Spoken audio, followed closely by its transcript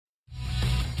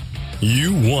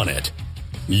You want it.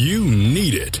 You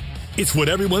need it. It's what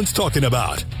everyone's talking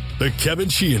about. The Kevin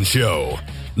Sheehan Show.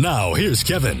 Now, here's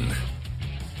Kevin.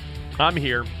 I'm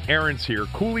here. Aaron's here.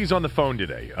 Cooley's on the phone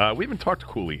today. We haven't talked to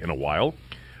Cooley in a while.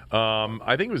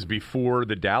 I think it was before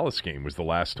the Dallas game was the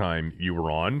last time you were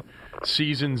on.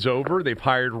 Season's over. They've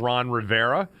hired Ron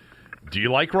Rivera. Do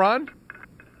you like Ron?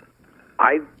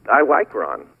 I like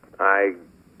Ron. I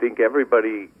think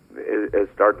everybody has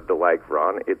started to like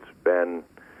Ron. It's been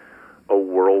a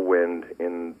whirlwind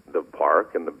in the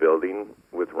park and the building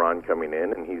with Ron coming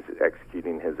in, and he's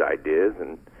executing his ideas,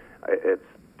 and it's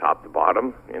top to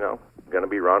bottom, going to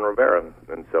be Ron Rivera.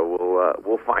 And so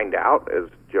we'll find out, as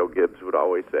Joe Gibbs would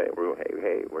always say.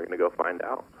 Hey, we're going to go find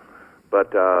out.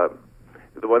 But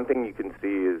the one thing you can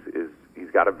see is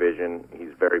he's got a vision.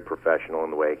 He's very professional in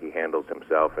the way he handles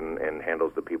himself and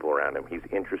handles the people around him. He's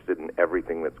interested in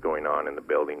everything that's going on in the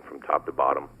building from top to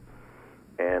bottom,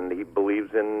 and he believes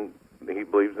in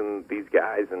these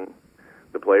guys and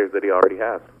the players that he already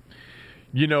has.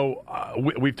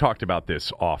 We've talked about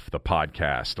this off the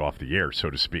podcast, off the air,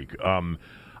 so to speak.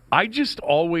 I just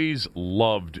always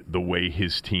loved the way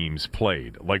his teams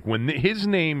played. Like when his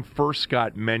name first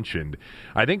got mentioned,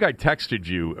 I think I texted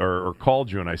you or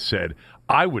called you and I said,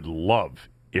 I would love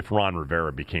if Ron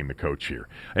Rivera became the coach here.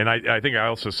 And I think I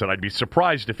also said I'd be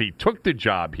surprised if he took the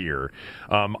job here.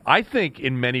 I think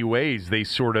in many ways they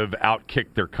sort of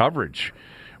outkicked their coverage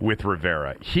with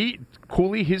Rivera.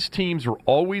 Cooley, his teams were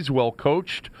always well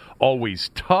coached,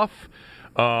 always tough.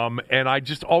 And I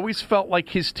just always felt like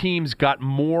his teams got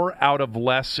more out of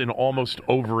less and almost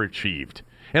overachieved.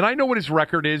 And I know what his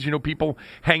record is, people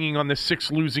hanging on the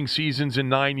 6 losing seasons in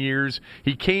 9 years.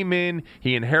 He came in,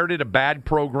 he inherited a bad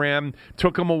program,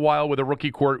 took him a while with a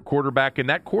rookie quarterback, and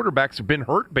that quarterback's been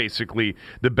hurt basically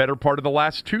the better part of the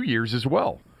last 2 years as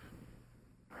well.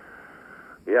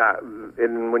 Yeah,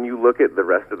 and when you look at the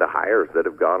rest of the hires that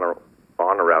have gone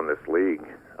on around this league,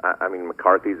 I mean,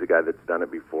 McCarthy's a guy that's done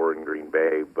it before in Green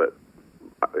Bay,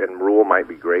 and Rule might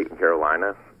be great in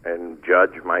Carolina, and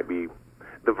Judge might be.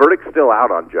 The verdict's still out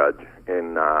on Judge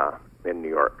in New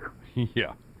York.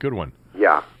 Yeah, good one.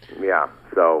 Yeah.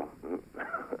 So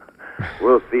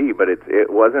we'll see, but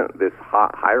it wasn't this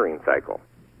hot hiring cycle.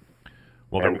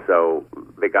 Well, and so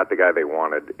they got the guy they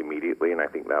wanted immediately, and I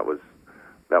think that was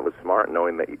smart,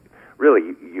 knowing that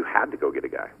you had to go get a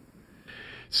guy.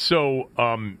 So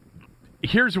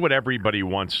here's what everybody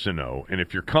wants to know, and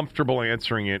if you're comfortable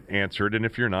answering it, answer it, and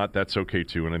if you're not, that's okay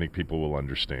too, and I think people will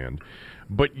understand.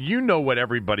 But you know what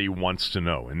everybody wants to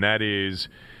know, and that is,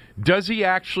 does he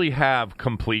actually have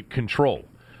complete control?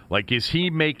 Like, is he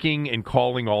making and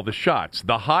calling all the shots?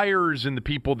 The hires and the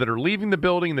people that are leaving the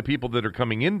building and the people that are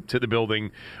coming into the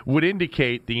building would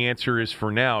indicate the answer is,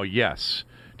 for now, yes.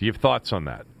 Do you have thoughts on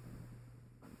that?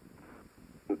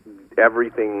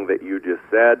 Everything that you just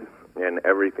said and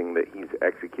everything that he's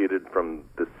executed from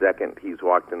the second he's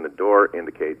walked in the door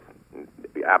indicates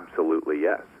absolutely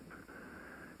yes.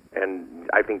 And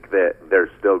I think that there's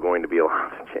still going to be a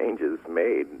lot of changes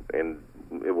made, and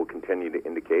it will continue to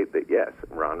indicate that, yes,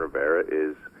 Ron Rivera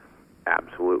is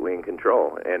absolutely in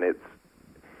control. And it's,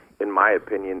 in my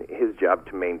opinion, his job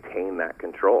to maintain that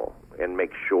control and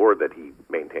make sure that he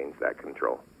maintains that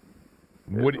control.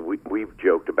 We've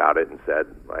joked about it and said,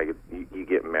 like, you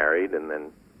get married, and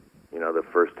then, the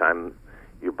first time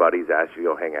your buddies ask you to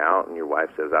go hang out and your wife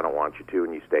says, I don't want you to,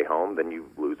 and you stay home, then you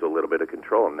lose a little bit of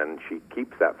control, and then she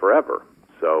keeps that forever.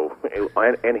 So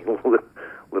any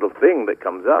little thing that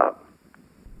comes up,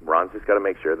 Ron's just got to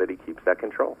make sure that he keeps that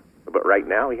control. But right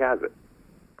now, he has it.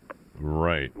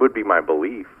 Right. Would be my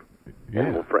belief. Yeah.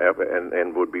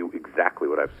 And would be exactly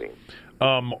what I've seen.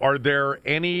 Are there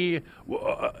any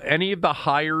of the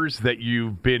hires that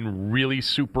you've been really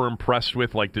super impressed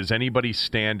with? Like, does anybody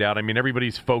stand out? I mean,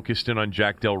 everybody's focused in on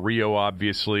Jack Del Rio,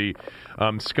 obviously.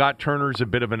 Scott Turner's a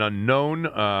bit of an unknown,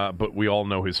 but we all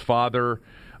know his father.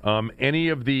 Any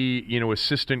of the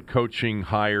assistant coaching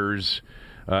hires,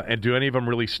 and do any of them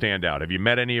really stand out? Have you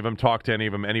met any of them, talked to any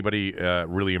of them? Anybody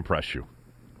really impress you?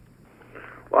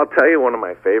 Well, I'll tell you, one of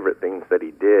my favorite things that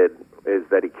he did is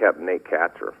that he kept Nate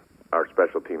Katzer, our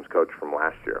special teams coach from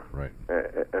last year. Right.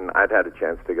 And I'd had a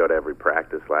chance to go to every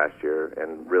practice last year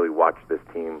and really watch this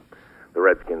team, the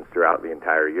Redskins, throughout the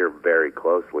entire year very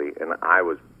closely, and I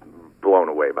was blown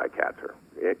away by Katzer.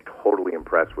 Totally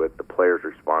impressed with the players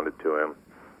responded to him.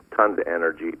 Tons of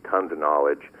energy, tons of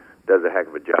knowledge, does a heck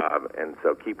of a job, and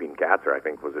so keeping Katzer, I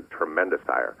think, was a tremendous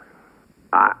hire.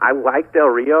 I like Del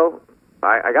Rio.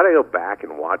 I got to go back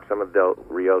and watch some of Del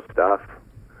Rio stuff.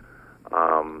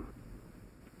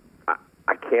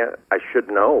 I can't. I should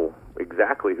know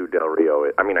exactly who Del Rio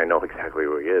is. I mean, I know exactly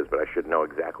who he is, but I should know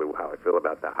exactly how I feel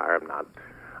about that hire.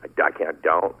 I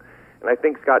don't. And I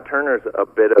think Scott Turner's a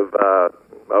bit of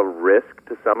a risk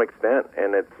to some extent,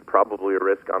 and it's probably a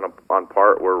risk on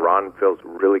part where Ron feels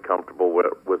really comfortable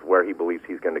with where he believes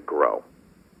he's going to grow.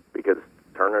 Because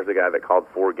Turner's a guy that called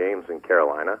 4 games in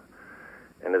Carolina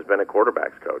and has been a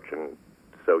quarterback's coach. And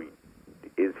so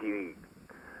is he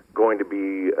going to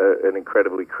be an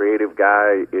incredibly creative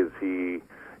guy? Is he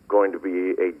going to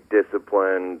be a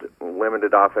disciplined,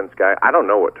 limited offense guy? I don't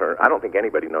know what Turner. I don't think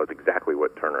anybody knows exactly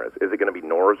what Turner is. Is it going to be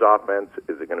Norr's offense?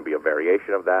 Is it going to be a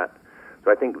variation of that?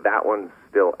 So I think that one's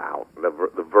still out.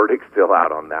 The verdict's still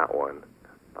out on that one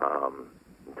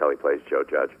until he plays Joe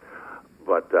Judge.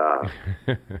 But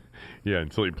yeah,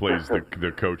 until he plays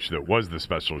the coach that was the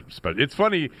special. It's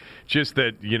funny, just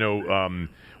that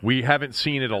we haven't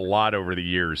seen it a lot over the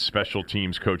years. Special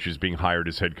teams coaches being hired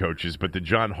as head coaches, but the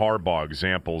John Harbaugh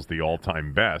example is the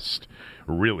all-time best,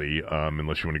 really.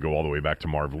 Unless you want to go all the way back to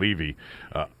Marv Levy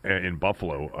in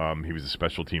Buffalo, he was a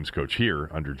special teams coach here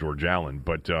under George Allen.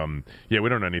 But we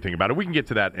don't know anything about it. We can get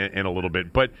to that in a little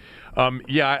bit. But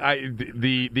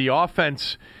the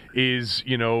offense is,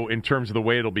 in terms of the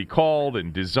way it'll be called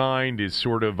and designed, is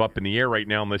sort of up in the air right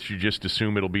now, unless you just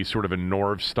assume it'll be sort of a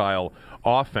Norv-style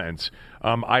offense.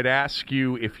 I'd ask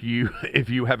you if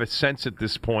you have a sense at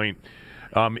this point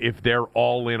if they're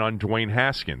all in on Dwayne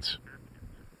Haskins.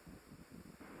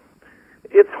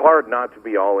 It's hard not to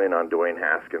be all in on Dwayne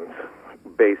Haskins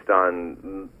based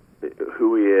on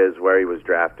who he is, where he was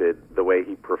drafted, the way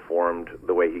he performed,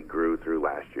 the way he grew through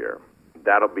last year.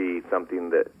 That'll be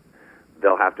something that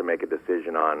they'll have to make a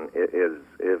decision on, is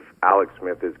if Alex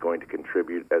Smith is going to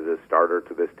contribute as a starter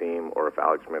to this team, or if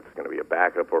Alex Smith is going to be a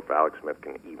backup, or if Alex Smith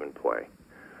can even play.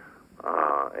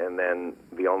 And then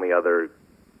the only other,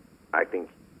 I think,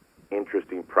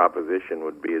 interesting proposition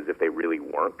would be is if they really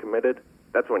weren't committed.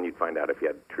 That's when you'd find out if you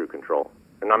had true control.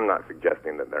 And I'm not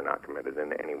suggesting that they're not committed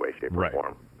in any way, shape, or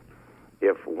form.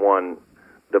 If, one,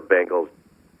 the Bengals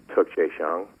took Chase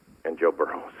Young and Joe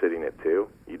Burrow was sitting at 2,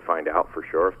 you'd find out for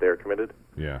sure if they're committed.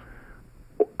 Yeah.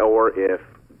 Or if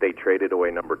they traded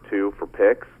away number 2 for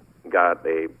picks, got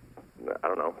a,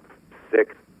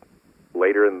 6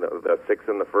 later in the 6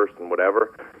 in the first and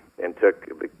whatever, and took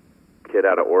the kid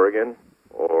out of Oregon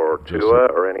or Tua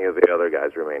or any of the other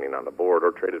guys remaining on the board,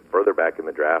 or traded further back in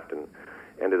the draft and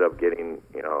ended up getting,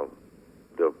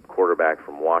 the quarterback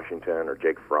from Washington or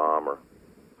Jake Fromm, or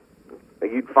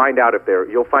you'll find out if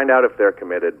they're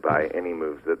committed by any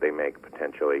moves that they make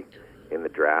potentially in the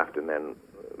draft, and then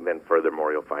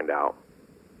furthermore you'll find out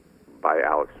by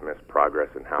Alex Smith's progress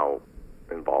and how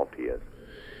involved he is.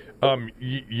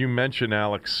 You mentioned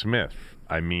Alex Smith.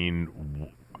 I mean,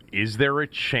 is there a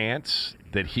chance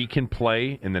that he can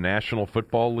play in the National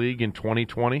Football League in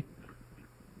 2020?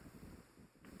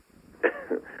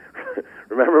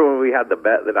 Remember when we had the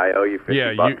bet that I owe you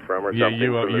 $50 from or something? Yeah,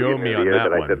 you owe me on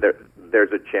that one. I said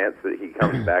there's a chance that he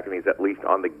comes back and he's at least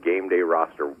on the game day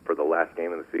roster for the last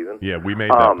game of the season. Yeah, we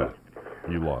made that bet.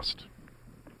 You lost.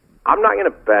 I'm not going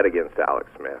to bet against Alex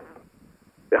Smith.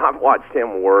 I've watched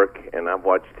him work, and I've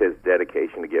watched his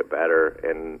dedication to get better,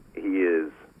 and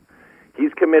he's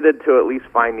committed to at least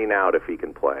finding out if he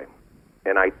can play.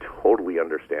 And I totally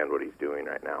understand what he's doing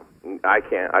right now. I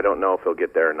don't know if he'll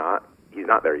get there or not. He's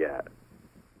not there yet.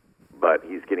 But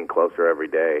he's getting closer every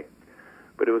day.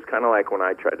 But it was kind of like when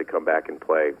I tried to come back and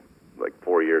play like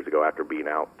 4 years ago after being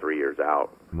out 3 years out.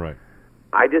 Right.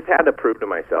 I just had to prove to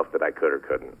myself that I could or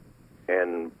couldn't.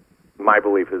 And my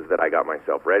belief is that I got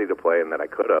myself ready to play and that I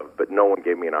could have, but no one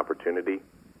gave me an opportunity.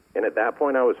 And at that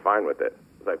point, I was fine with it. I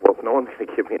was like, well, if no one's going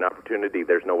to give me an opportunity,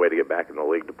 there's no way to get back in the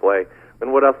league to play,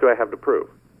 then what else do I have to prove?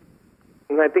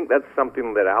 And I think that's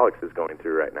something that Alex is going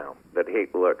through right now. That, hey,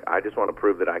 look, I just want to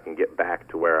prove that I can get back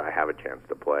to where I have a chance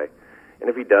to play. And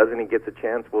if he does and he gets a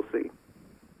chance, we'll see.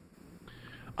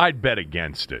 I'd bet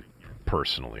against it,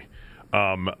 personally.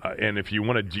 And if you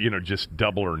want to, just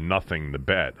double or nothing the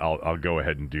bet, I'll go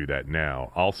ahead and do that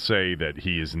now. I'll say that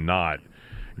he is not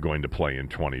going to play in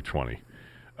 2020.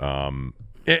 Do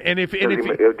we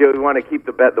want to keep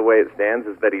the bet the way it stands?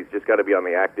 Is that he's just got to be on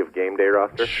the active game day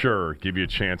roster? Sure, give you a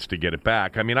chance to get it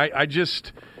back. I mean, I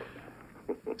just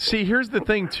see. Here's the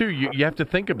thing, too. You have to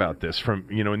think about this from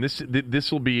and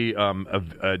this will be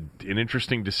an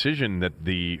interesting decision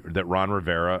that Ron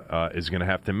Rivera is going to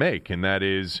have to make, and that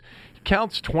is he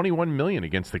counts $21 million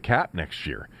against the cap next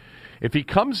year. If he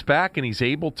comes back and he's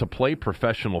able to play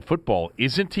professional football,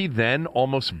 isn't he then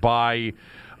almost by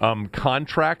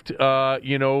contract, what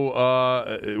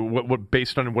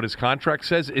based on what his contract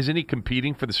says, isn't he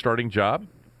competing for the starting job?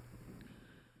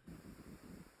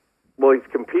 Well,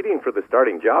 he's competing for the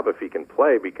starting job if he can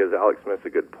play because Alex Smith's a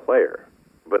good player.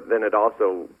 But then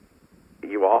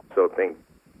you also think,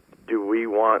 do we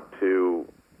want to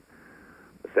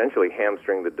essentially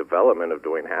hamstring the development of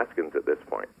Dwayne Haskins at this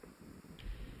point?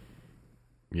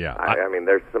 Yeah. I mean,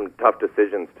 there's some tough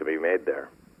decisions to be made there.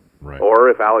 Right. Or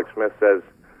if Alex Smith says,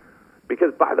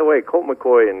 because, by the way, Colt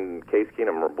McCoy and Case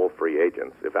Keenum are both free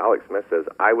agents. If Alex Smith says,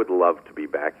 I would love to be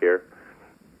back here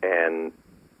and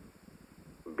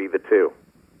be the 2,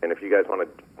 and if you guys want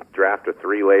to draft a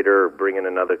 3 later or bring in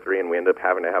another 3 and we end up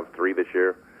having to have 3 this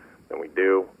year, then we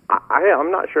do. I'm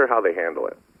not sure how they handle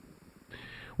it.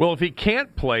 Well, if he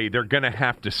can't play, they're going to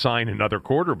have to sign another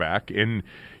quarterback. And,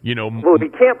 Well, if he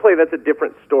can't play, that's a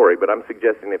different story. But I'm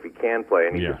suggesting if he can play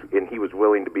and he was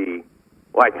willing to be,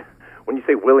 like, when you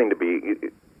say willing to be,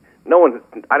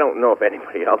 I don't know if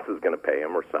anybody else is going to pay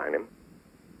him or sign him,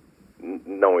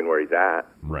 knowing where he's at.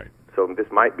 Right. So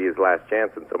this might be his last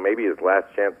chance. And so maybe his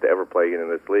last chance to ever play in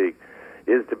this league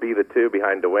is to be the 2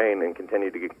 behind Dwayne and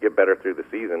continue to get better through the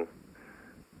season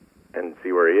and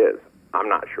see where he is. I'm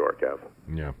not sure, Kev.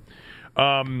 Yeah.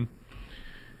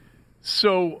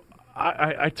 So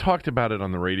I talked about it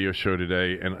on the radio show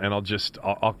today, and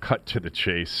I'll cut to the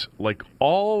chase. Like,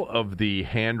 all of the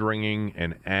hand-wringing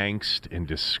and angst and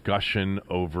discussion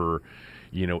over,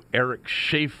 Eric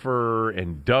Schaefer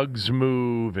and Doug's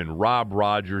move and Rob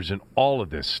Rogers and all of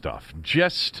this stuff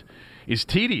just is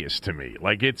tedious to me.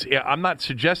 Like, I'm not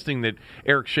suggesting that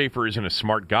Eric Schaefer isn't a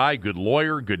smart guy, good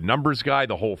lawyer, good numbers guy,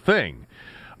 the whole thing.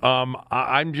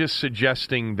 I'm just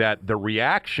suggesting that the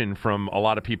reaction from a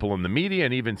lot of people in the media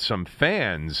and even some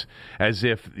fans, as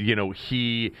if,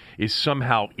 he is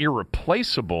somehow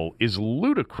irreplaceable, is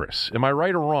ludicrous. Am I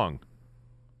right or wrong?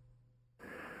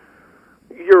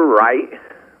 You're right.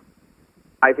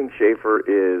 I think Schaefer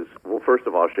is, well, first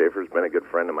of all, Schaefer's been a good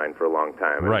friend of mine for a long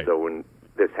time. Right. And so when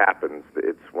this happens,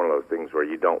 it's one of those things where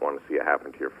you don't want to see it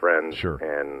happen to your friends. Sure.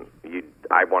 And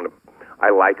I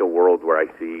like a world where I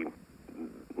see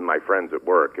my friends at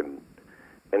work, and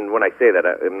when I say that,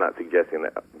 I'm not suggesting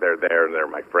that they're there and they're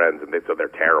my friends and so they're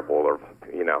terrible, or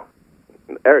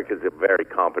Eric is a very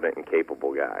competent and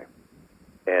capable guy,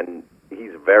 and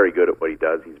he's very good at what he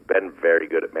does. He's been very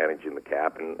good at managing the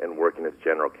cap and working as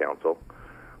general counsel.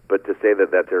 But to say that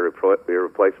that's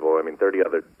irreplaceable, I mean,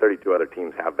 32 other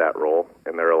teams have that role,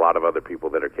 and there are a lot of other people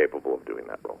that are capable of doing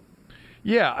that role.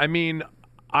 Yeah, I mean,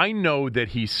 I know that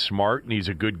he's smart and he's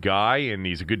a good guy and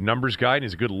he's a good numbers guy and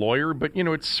he's a good lawyer, but,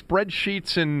 it's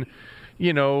spreadsheets and,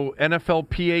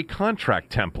 NFLPA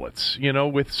contract templates,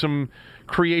 with some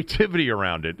creativity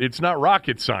around it. It's not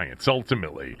rocket science,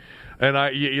 ultimately.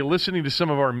 And you're listening to some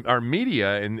of our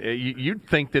media, and you'd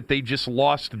think that they just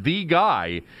lost the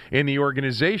guy in the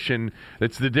organization.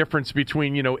 That's the difference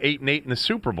between 8-8 and the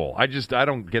Super Bowl. I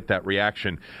don't get that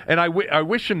reaction, and I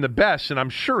wish him the best, and I'm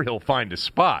sure he'll find a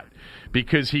spot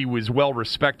because he was well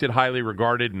respected, highly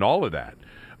regarded, and all of that.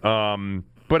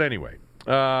 But anyway,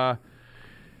 no,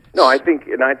 I think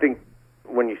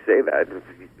when you say that,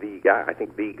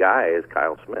 the guy is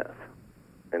Kyle Smith.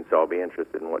 And so I'll be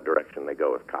interested in what direction they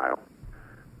go with Kyle.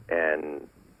 And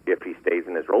if he stays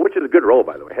in his role, which is a good role,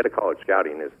 by the way. Head of college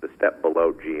scouting is the step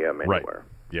below GM anywhere.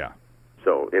 Right. Yeah.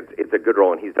 So it's a good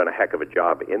role, and he's done a heck of a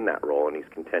job in that role, and he's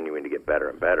continuing to get better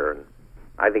and better. And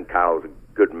I think Kyle is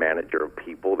a good manager of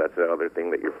people. That's the other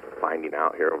thing that you're finding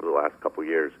out here over the last couple of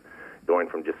years, going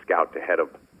from just scout to head of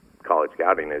college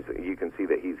scouting, is you can see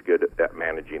that he's good at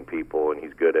managing people, and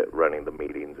he's good at running the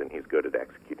meetings, and he's good at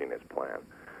executing his plan.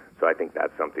 So I think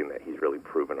that's something that he's really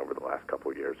proven over the last couple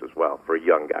of years as well. For a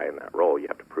young guy in that role, you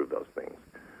have to prove those things.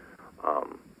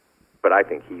 But I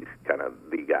think he's kind of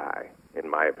the guy, in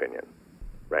my opinion,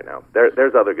 right now.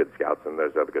 There's other good scouts and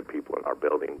there's other good people in our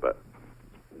building, but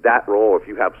that role, if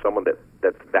you have someone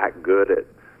that's that good at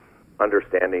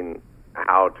understanding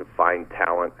how to find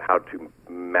talent, how to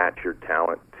match your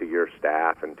talent to your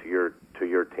staff and to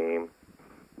your team,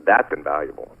 that's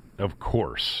invaluable. Of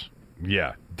course.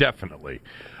 Yeah, definitely.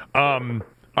 All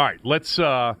right, let's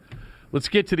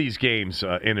get to these games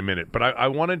in a minute. But I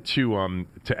wanted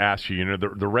to ask you.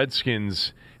 The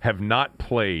Redskins have not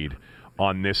played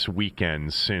on this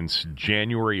weekend since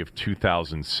January of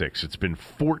 2006. It's been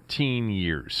 14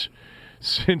 years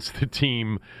since the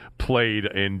team played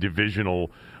in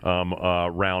divisional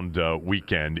round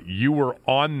weekend. You were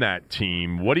on that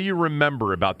team. What do you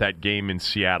remember about that game in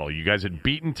Seattle? You guys had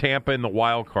beaten Tampa in the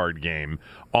wild card game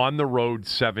on the road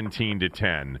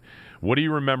 17-10. What do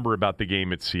you remember about the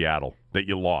game at Seattle that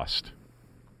you lost?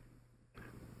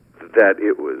 That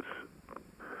it was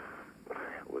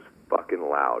fucking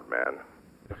loud, man.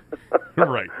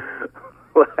 Right.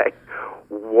 Like,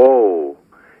 whoa.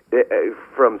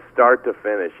 From start to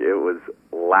finish, it was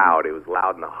loud. It was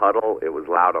loud in the huddle. It was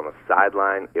loud on the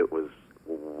sideline. It was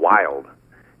wild.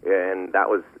 And that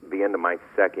was the end of my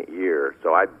second year.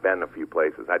 So I'd been a few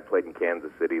places. I'd played in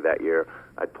Kansas City that year.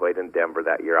 I'd played in Denver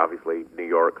that year, obviously New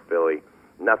York, Philly.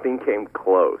 Nothing came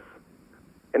close.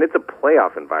 And it's a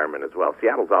playoff environment as well.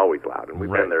 Seattle's always loud, and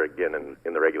we've been there again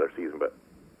in the regular season. But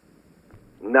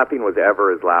nothing was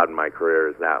ever as loud in my career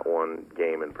as that one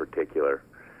game in particular.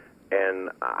 And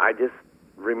I just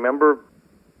remember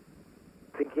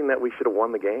thinking that we should have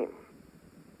won the game.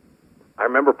 I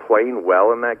remember playing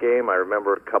well in that game. I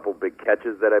remember a couple big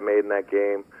catches that I made in that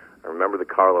game. I remember the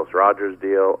Carlos Rogers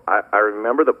deal. I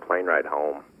remember the plane ride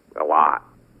home a lot.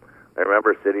 I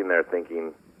remember sitting there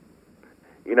thinking,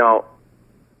 you know,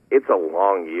 it's a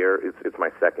long year. It's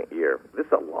my second year. This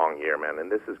is a long year, man,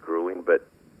 and this is grueling, but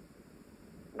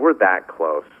we're that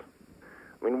close.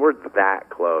 I mean, we're that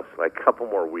close. Like a couple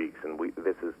more weeks, and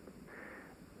this is.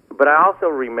 But I also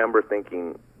remember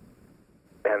thinking,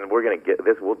 and we're going to get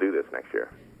this. We'll do this next year.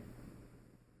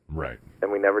 Right.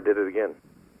 And we never did it again.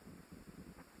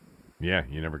 Yeah,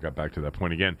 you never got back to that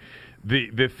point again.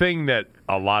 The thing that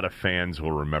a lot of fans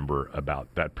will remember about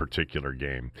that particular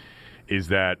game is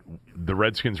that the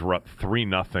Redskins were up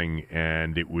 3-0,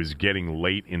 and it was getting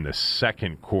late in the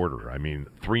second quarter. I mean,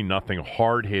 3-0,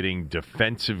 hard-hitting,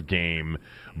 defensive game,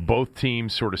 both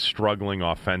teams sort of struggling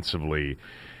offensively,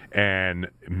 and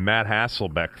Matt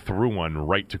Hasselbeck threw one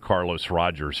right to Carlos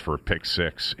Rogers for a pick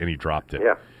six, and he dropped it.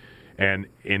 Yeah. And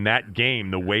in that game,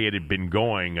 the way it had been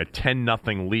going, a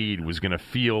 10-0 lead was going to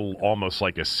feel almost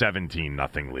like a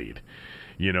 17-0 lead.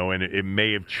 You know, and it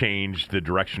may have changed the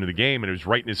direction of the game, and it was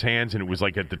right in his hands, and it was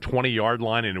like at the 20-yard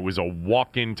line, and it was a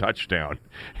walk-in touchdown,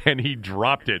 and he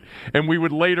dropped it. And we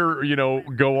would later, you know,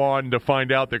 go on to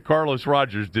find out that Carlos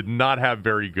Rogers did not have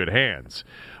very good hands.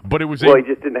 But it was he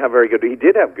just didn't have very good. He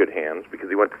did have good hands because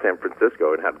he went to San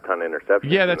Francisco and had a ton of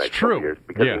interceptions. Yeah, that's true. Years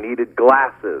because he needed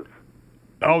glasses.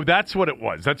 Oh, that's what it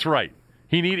was. That's right.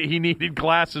 He needed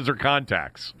glasses or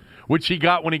contacts, which he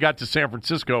got when he got to San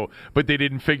Francisco, but they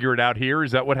didn't figure it out here.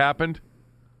 Is that what happened?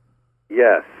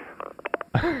 Yes.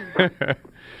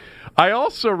 I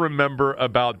also remember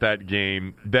about that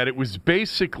game that it was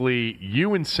basically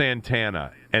you and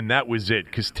Santana, and that was it.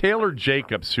 Because Taylor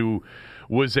Jacobs, who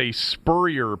was a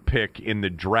Spurrier pick in the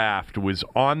draft, was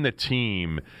on the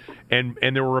team, and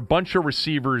there were a bunch of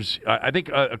receivers. I think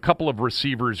a couple of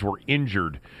receivers were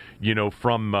injured, you know,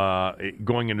 from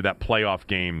going into that playoff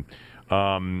game.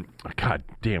 God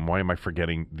damn! Why am I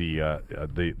forgetting the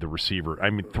receiver? I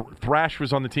mean, Thrash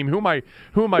was on the team. Who am I?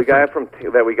 The guy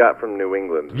that we got from New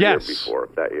England the year before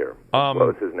that year. What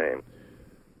was his name?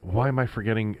 Why am I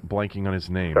blanking on his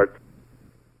name?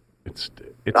 It's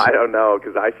I don't know,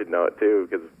 because I should know it too,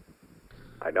 because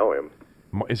I know him.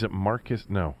 Is it Marcus?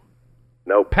 No.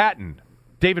 Patton.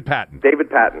 David Patton.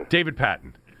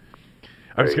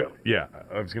 I was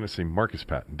going to say Marcus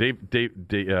Patton.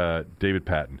 David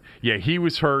Patton. Yeah, he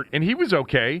was hurt, and he was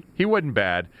okay. He wasn't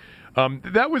bad.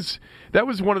 That was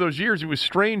one of those years. It was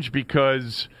strange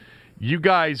because you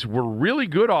guys were really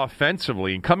good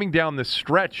offensively, and coming down the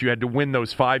stretch, you had to win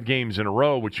those 5 games in a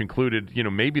row, which included, you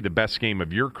know, maybe the best game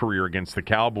of your career against the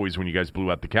Cowboys when you guys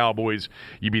blew out the Cowboys.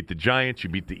 You beat the Giants, you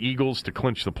beat the Eagles to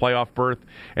clinch the playoff berth,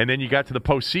 and then you got to the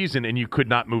postseason, and you could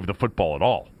not move the football at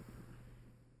all.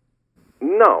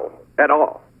 No, at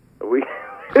all. We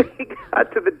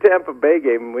got to the Tampa Bay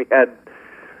game, and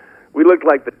we looked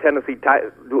like the Tennessee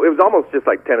Titans. It was almost just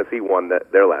like Tennessee won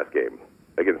their last game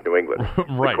against New England.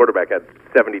 Right. The quarterback had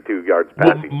 72 yards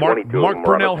passing. Mark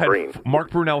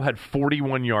Brunell had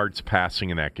 41 yards passing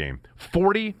in that game.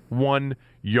 41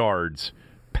 yards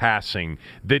passing.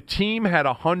 The team had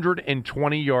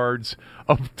 120 yards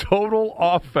of total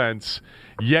offense,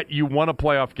 yet you won a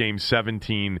playoff game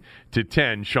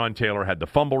 17-10. Sean Taylor had the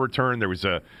fumble return. There was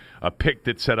a pick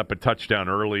that set up a touchdown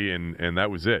early, and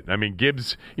that was it. I mean,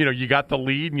 Gibbs, you know, you got the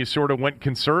lead, and you sort of went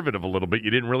conservative a little bit.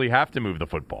 You didn't really have to move the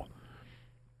football.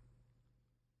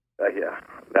 Yeah,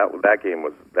 that game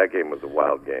was a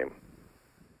wild game.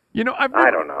 You know, I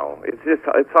don't know.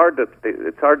 It's hard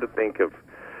to think of.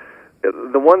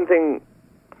 The one thing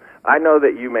I know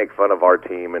that you make fun of our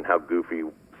team and how goofy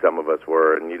some of us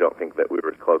were, and you don't think that we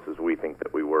were as close as we think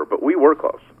that we were, but we were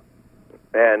close,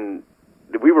 and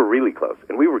we were really close,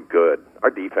 and we were good. Our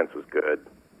defense was good,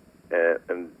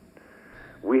 and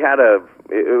we had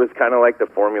it was kind of like the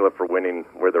formula for winning,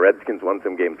 where the Redskins won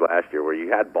some games last year, where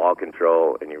you had ball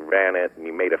control and you ran it and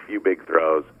you made a few big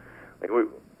throws. Like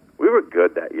we were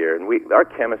good that year, and our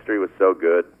chemistry was so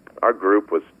good. Our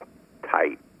group was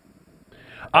tight.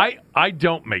 I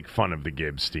don't make fun of the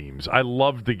Gibbs teams. I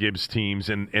loved the Gibbs teams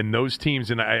and those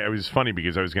teams. And it was funny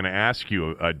because I was going to ask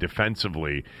you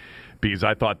defensively, because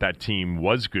I thought that team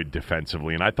was good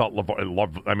defensively, and I thought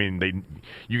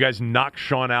you guys knocked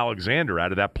Sean Alexander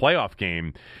out of that playoff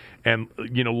game. And,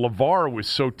 LeVar was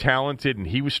so talented, and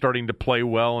he was starting to play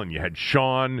well, and you had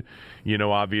Sean,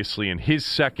 obviously in his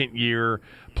second year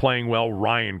playing well,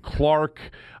 Ryan Clark.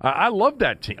 I loved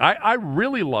that team. I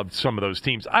really loved some of those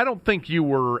teams. I don't think you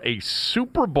were a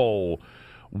Super Bowl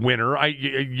winner.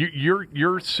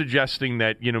 You're suggesting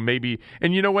that, maybe –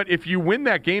 and you know what? If you win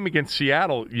that game against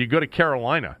Seattle, you go to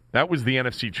Carolina. That was the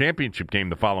NFC Championship game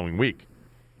the following week.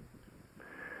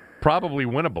 Probably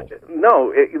winnable.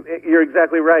 No, you're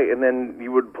exactly right. And then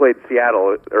you would have played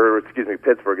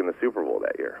Pittsburgh in the Super Bowl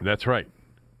that year. That's right.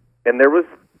 And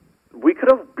we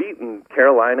could have beaten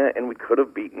Carolina and we could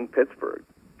have beaten Pittsburgh.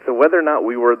 So whether or not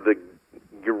we were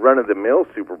your run-of-the-mill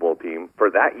Super Bowl team, for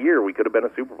that year we could have been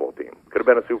a Super Bowl team. Could have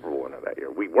been a Super Bowl winner that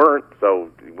year. We weren't, so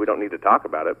we don't need to talk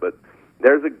about it. But we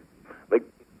weren't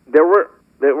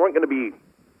going to be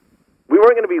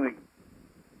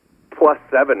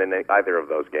 +7 in either of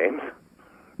those games.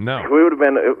 No. No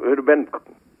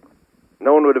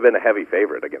one would have been a heavy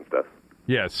favorite against us.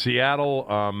 Yeah, Seattle,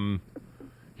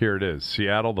 here it is.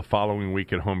 Seattle the following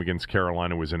week at home against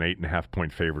Carolina was an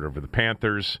 8.5-point favorite over the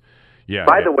Panthers. Yeah.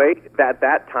 By the way, at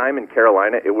that time in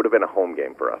Carolina, it would have been a home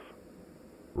game for us.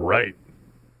 Right.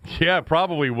 Yeah, it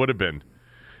probably would have been.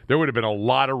 There would have been a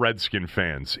lot of Redskin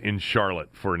fans in Charlotte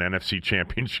for an NFC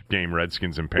Championship game,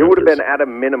 Redskins and Panthers. It would have been at a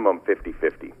minimum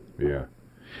 50-50. Yeah.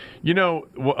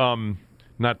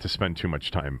 Not to spend too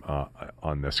much time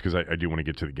on this because I do want to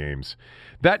get to the games.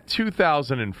 That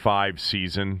 2005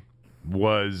 season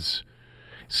was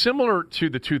similar to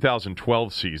the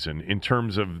 2012 season in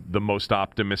terms of the most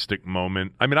optimistic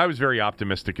moment. I mean, I was very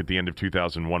optimistic at the end of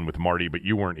 2001 with Marty, but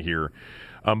you weren't here.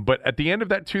 But at the end of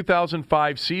that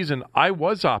 2005 season, I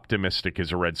was optimistic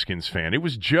as a Redskins fan. It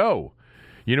was Joe.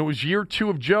 It was year 2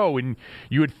 of Joe, and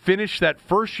you had finished that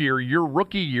first year, your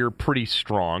rookie year, pretty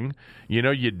strong.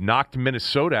 You'd knocked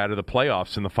Minnesota out of the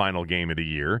playoffs in the final game of the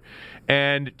year.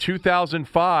 And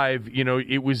 2005,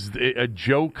 it was a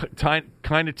Joe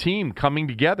kind of team coming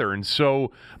together. And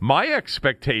so my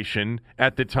expectation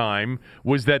at the time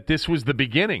was that this was the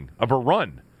beginning of a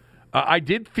run. I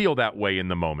did feel that way in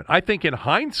the moment. I think in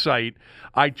hindsight,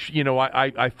 I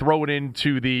throw it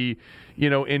into the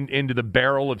into the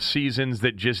barrel of seasons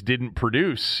that just didn't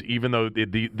produce, even though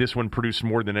this one produced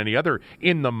more than any other.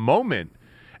 In the moment,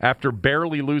 after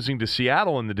barely losing to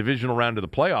Seattle in the divisional round of the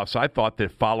playoffs, I thought the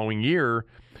following year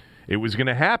it was going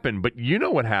to happen. But you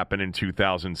know what happened in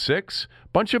 2006?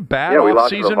 Bunch of bad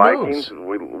off-season moves.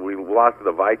 We lost to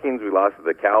the Vikings. We lost to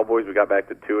the Cowboys. We got back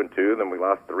to 2-2. Then we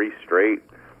lost 3 straight.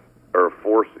 Or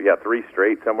 3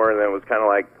 straight somewhere, and then it was kind of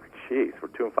like, geez, we're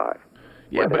 2-5.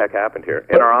 What the heck happened here?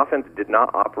 And our offense did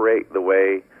not operate the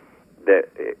way that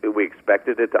we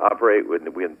expected it to operate.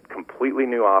 We had completely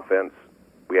new offense.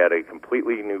 We had a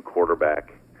completely new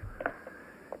quarterback.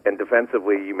 And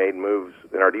defensively, you made moves,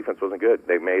 and our defense wasn't good.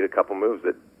 They made a couple moves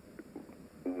that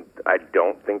I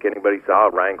don't think anybody saw.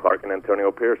 Ryan Clark and Antonio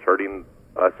Pierce hurting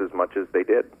us as much as they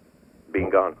did, being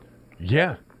gone.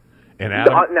 Yeah. And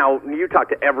Adam, now, you talk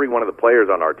to every one of the players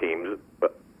on our teams,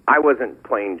 but I wasn't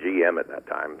playing GM at that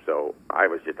time, so I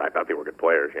thought they were good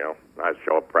players, I was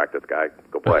show up, practice guy,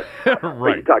 go play. Right.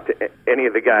 But you talk to any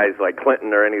of the guys like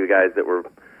Clinton or any of the guys that were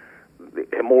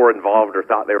more involved or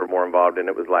thought they were more involved, and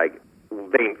it was like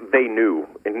they knew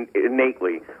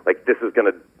innately, like, this is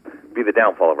going to be the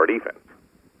downfall of our defense.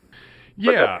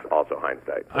 But yeah, that's also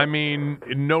hindsight. So. I mean,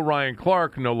 no Ryan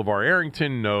Clark, no LeVar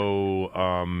Arrington,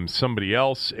 no somebody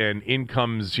else, and in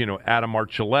comes Adam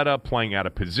Archuleta playing out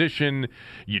of position.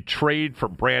 You trade for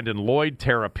Brandon Lloyd,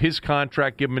 tear up his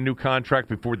contract, give him a new contract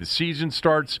before the season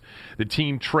starts. The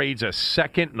team trades a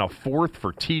second and a fourth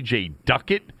for T.J.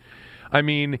 Duckett. I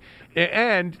mean,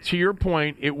 and to your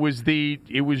point, it was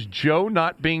Joe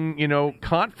not being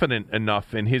confident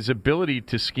enough in his ability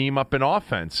to scheme up an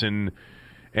offense and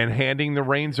handing the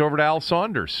reins over to Al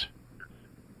Saunders.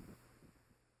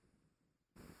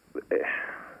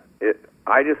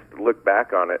 I just look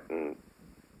back on it, and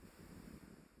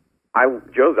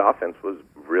Joe's offense was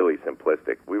really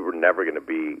simplistic. We were never going to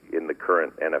be, in the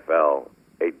current NFL,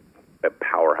 a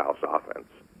powerhouse offense.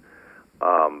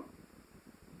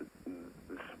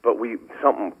 But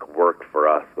something worked for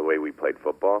us, the way we played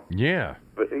football. Yeah.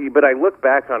 But I look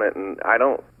back on it, and I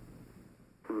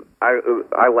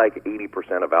like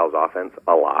 80% of Al's offense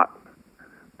a lot.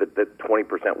 That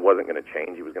 20% wasn't going to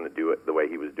change. He was going to do it the way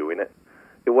he was doing it.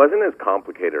 It it wasn't as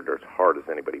complicated or as hard as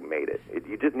anybody made it.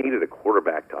 You just needed a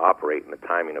quarterback to operate in the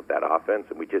timing of that offense,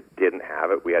 and we just didn't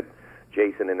have it. We had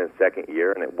Jason in his second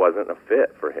year, and it wasn't a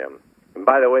fit for him. And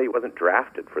by the way, he wasn't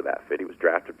drafted for that fit. He was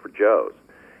drafted for Joe's.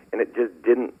 And it just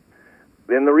didn't.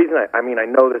 And the reason I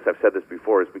know this, I've said this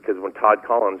before, is because when Todd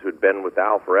Collins, who had been with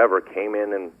Al forever, came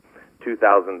in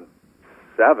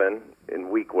 2007, in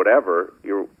week whatever,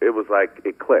 it was like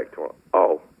it clicked.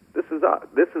 Oh, this is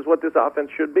what this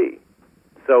offense should be.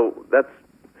 So that's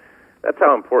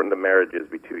how important the marriage is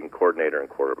between coordinator and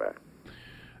quarterback.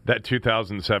 That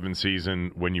 2007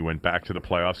 season, when you went back to the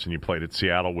playoffs and you played at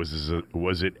Seattle, was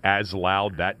it as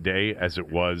loud that day as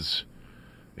it was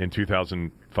in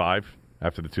 2005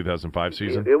 after the 2005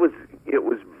 season? It was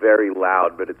very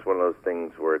loud, but it's one of those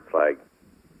things where it's like,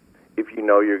 if you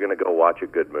know you're going to go watch a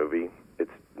good movie,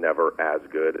 it's never as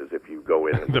good as if you go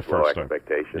in with low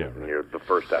expectations. Yeah, right. And you're the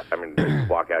first time. I mean, you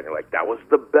walk out and you're like, that was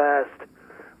the best.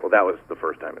 Well, that was the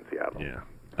first time in Seattle. Yeah.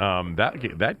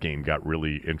 That game got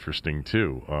really interesting,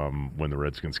 too, when the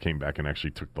Redskins came back and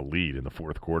actually took the lead in the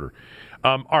fourth quarter.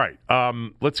 All right,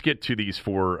 let's get to these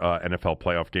 4 NFL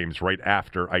playoff games right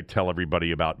after I tell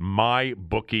everybody about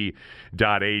mybookie.ag.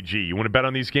 You want to bet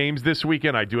on these games this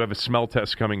weekend? I do have a smell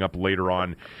test coming up later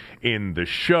on in the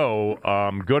show.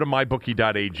 Go to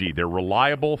mybookie.ag. They're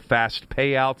reliable, fast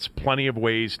payouts, plenty of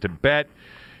ways to bet.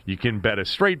 You can bet a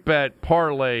straight bet,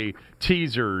 parlay,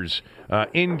 teasers,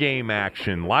 in-game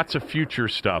action, lots of future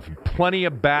stuff, plenty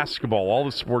of basketball, all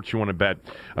the sports you want to bet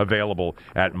available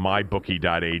at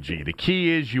mybookie.ag. The key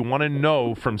is you want to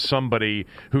know from somebody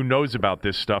who knows about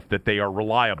this stuff that they are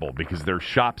reliable, because there are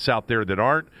shops out there that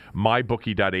aren't.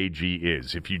 Mybookie.ag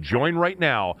is. If you join right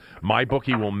now,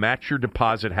 MyBookie will match your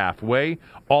deposit halfway,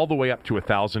 all the way up to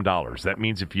 $1,000. That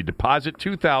means if you deposit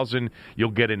 $2,000, you'll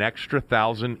get an extra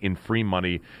 $1,000 in free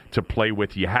money to play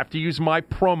with. You have to use my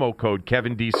promo code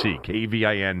KevinDC,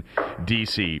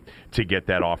 KEVINDC, to get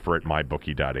that offer at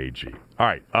mybookie.ag. All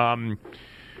right,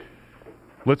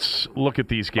 let's look at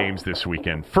these games this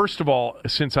weekend. First of all,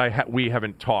 since we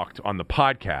haven't talked on the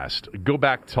podcast, go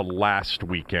back to last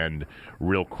weekend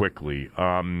real quickly.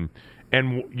 And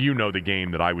you know the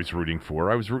game that I was rooting for.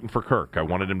 I was rooting for Kirk. I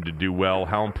wanted him to do well.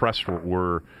 How impressed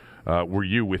were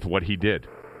you with what he did?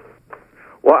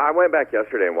 Well, I went back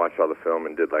yesterday and watched all the film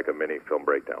and did like a mini film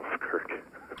breakdown of Kirk.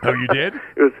 Oh, you did?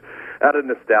 It was out of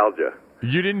nostalgia.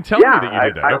 You didn't tell me that you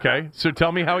did that. Okay, so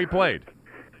tell me how he played.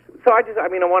 So I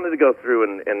wanted to go through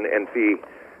and see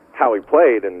how he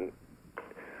played, and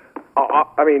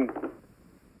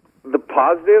the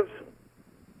positives.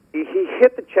 He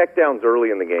hit the checkdowns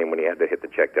early in the game when he had to hit the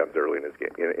checkdowns early in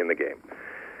the game,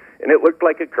 and it looked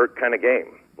like a Kirk kind of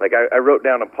game. Like I wrote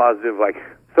down a positive, like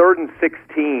 3rd and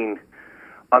 16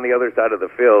 on the other side of the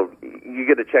field. You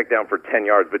get a check down for 10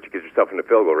 yards, but you get yourself into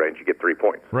field goal range, you get 3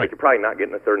 points. Right. Like you're probably not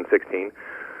getting a 3rd and 16,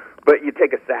 but you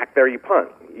take a sack there, you punt.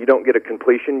 You don't get a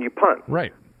completion, you punt.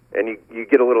 Right. And you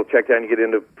get a little check down, you get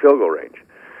into field goal range.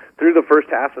 Through the first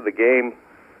half of the game,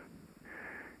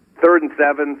 3rd and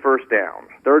 7, first down.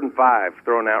 3rd and 5,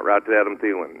 thrown out route to Adam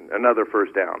Thielen, another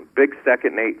first down. Big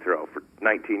 2nd and 8 throw for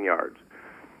 19 yards.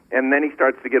 And then he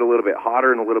starts to get a little bit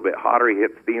hotter and a little bit hotter. He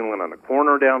hits Thielen on the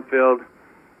corner downfield.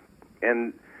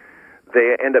 And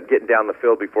they end up getting down the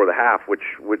field before the half, which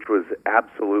was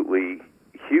absolutely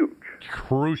huge.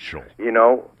 Crucial. You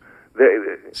know,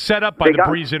 set up by the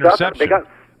Breeze interception.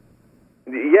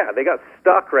 They got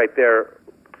stuck right there.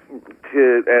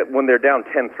 When they're down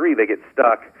 10-3, they get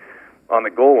stuck on the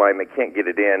goal line. They can't get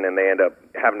it in, and they end up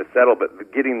having to settle.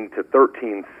 But getting to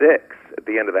 13-6 at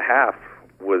the end of the half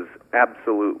was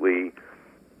absolutely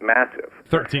massive.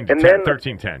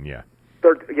 13-10, yeah.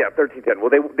 13-10.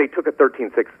 Well, they took a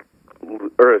 13-6,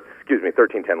 or excuse me,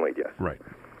 13-10 lead, yes. Right.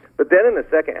 But then in the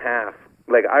second half,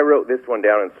 like I wrote this one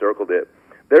down and circled it.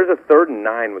 There's a 3rd and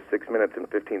 9 with 6 minutes and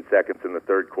 15 seconds in the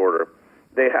third quarter.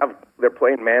 They're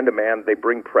playing man-to-man. They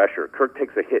bring pressure. Kirk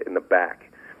takes a hit in the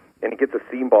back, and he gets a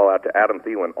seam ball out to Adam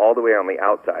Thielen all the way on the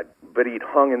outside. But he'd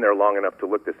hung in there long enough to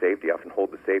look the safety off and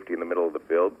hold the safety in the middle of the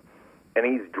field. And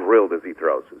he's drilled as he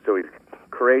throws. So he's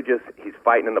courageous. He's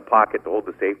fighting in the pocket to hold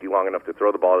the safety long enough to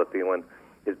throw the ball to Thielen.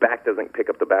 His back doesn't pick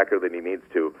up the backer that he needs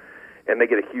to. And they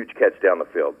get a huge catch down the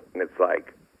field. And it's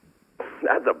like,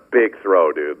 that's a big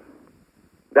throw, dude.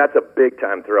 That's a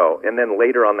big-time throw. And then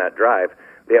later on that drive,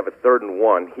 they have a 3rd and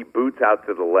 1. He boots out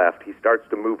to the left. He starts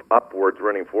to move upwards,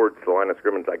 running forward to the line of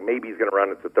scrimmage. Like maybe he's going to run.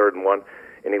 It's a 3rd and 1.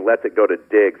 And he lets it go to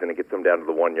Diggs, and it gets him down to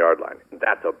the 1-yard line.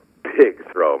 That's a big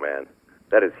throw, man.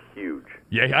 That is huge.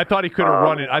 Yeah, I thought he could have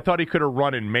run it. I thought he could have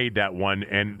run and made that one,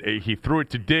 and he threw it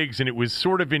to Diggs, and it was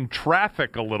sort of in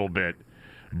traffic a little bit,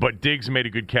 but Diggs made a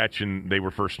good catch, and they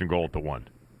were 1st and goal at the 1.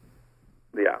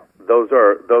 Yeah, those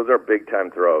are big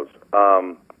time throws.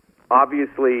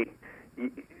 Obviously,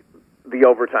 the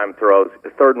overtime throws, the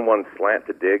 3rd and 1 slant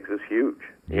to Diggs is huge.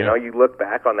 Yeah. You know, you look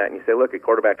back on that and you say, look, a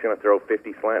quarterback's going to throw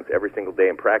 50 slants every single day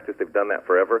in practice. They've done that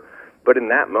forever. But in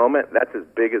that moment, that's as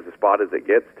big as a spot as it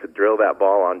gets. To drill that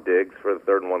ball on Diggs for the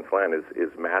 3rd and 1 slant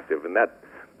is massive, and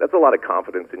that's a lot of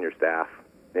confidence in your staff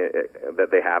that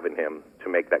they have in him to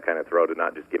make that kind of throw, to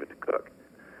not just give it to Cook.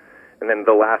 And then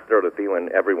the last throw to Thielen,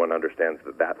 everyone understands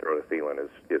that throw to Thielen is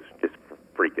just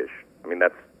freakish. I mean,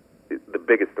 that's the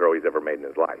biggest throw he's ever made in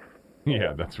his life.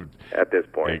 Yeah, that's what at this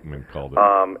point Aikman called it.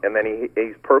 And then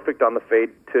he's perfect on the fade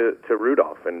to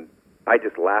Rudolph, and I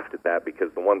just laughed at that because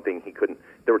the one thing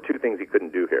there were 2 things he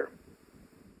couldn't do here.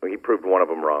 Well, he proved one of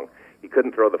them wrong. He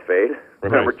couldn't throw the fade.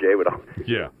 Remember, right. Jay would.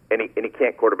 Yeah. And he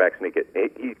can't quarterback sneak it.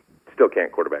 He still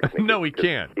can't quarterback sneak it. No, he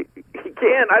can't. He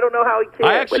can. I don't know how he can.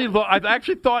 I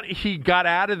actually thought he got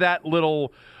out of that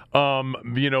little. When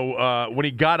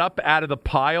he got up out of the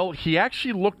pile, he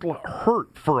actually looked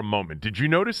hurt for a moment. Did you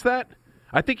notice that?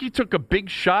 I think he took a big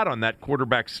shot on that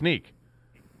quarterback sneak.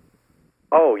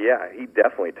 Oh, yeah, he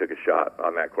definitely took a shot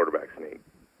on that quarterback sneak.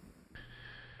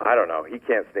 I don't know. He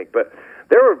can't sneak. But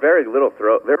there were very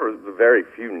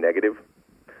few negative.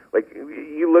 Like,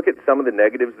 you look at some of the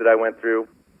negatives that I went through,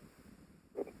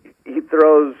 he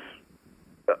throws,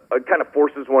 kind of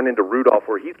forces one into Rudolph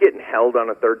where he's getting held on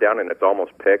a 3rd down and it's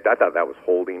almost picked. I thought that was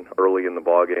holding early in the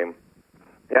ball game.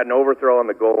 He had an overthrow on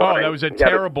the goal line. Oh, that was a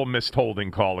terrible missed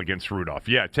holding call against Rudolph.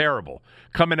 Yeah, terrible.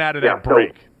 Coming out of that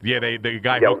break. The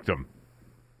guy hooked him.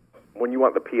 When you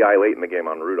want the PI late in the game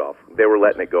on Rudolph, they were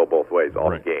letting it go both ways all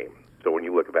right. game. So when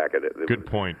you look back at it. Good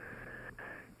point.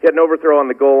 He had an overthrow on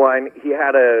the goal line. He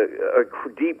had a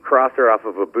deep crosser off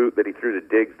of a boot that he threw to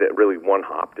Diggs that really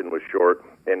one-hopped and was short.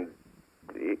 And,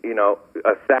 you know,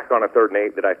 a sack on a 3rd and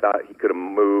 8 that I thought he could have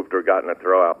moved or gotten a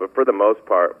throw out. But for the most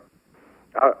part,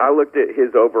 I looked at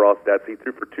his overall stats. He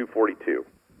threw for 242.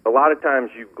 A lot of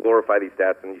times you glorify these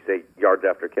stats and you say yards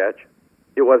after catch.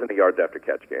 It wasn't a yards after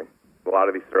catch game. A lot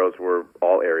of these throws were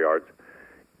all air yards.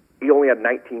 He only had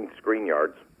 19 screen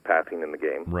yards passing in the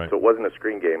game, right. So it wasn't a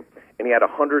screen game. And he had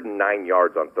 109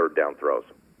 yards on 3rd down throws.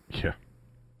 Yeah.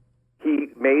 He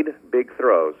made big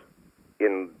throws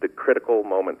in the critical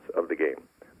moments of the game.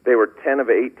 They were 10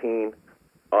 of 18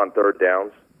 on 3rd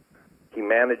downs. He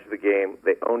managed the game.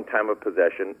 They owned time of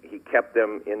possession. He kept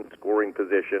them in scoring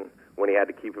position when he had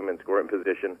to keep them in scoring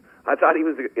position. I thought he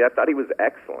was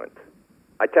excellent.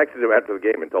 I texted him after the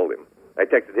game and told him. I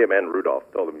texted him and Rudolph,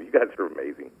 told him, you guys are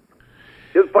amazing.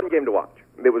 It was a fun game to watch.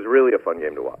 It was really a fun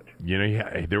game to watch. You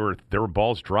know, there were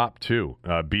balls dropped too.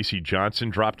 BC Johnson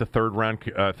dropped a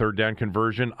 3rd down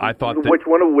conversion. I thought which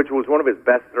was one of his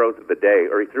best throws of the day,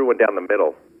 or he threw one down the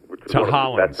middle, which was to one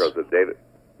Hollins. of his best throws of the day.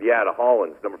 Yeah, to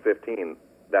Hollins, number 15.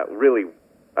 That's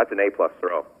an A+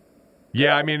 throw.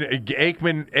 Yeah, I mean,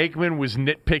 Aikman was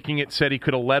nitpicking it, said he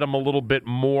could have let him a little bit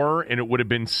more, and it would have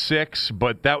been 6,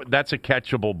 but that's a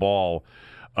catchable ball.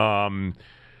 But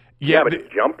he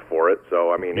jumped for it,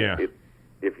 so, I mean,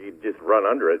 if you just run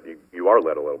under it, you are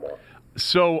let a little more.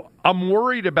 So I'm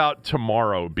worried about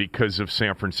tomorrow because of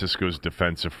San Francisco's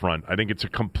defensive front. I think it's a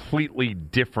completely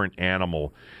different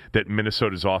animal that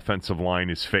Minnesota's offensive line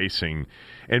is facing.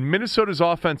 And Minnesota's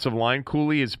offensive line,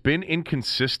 Cooley, has been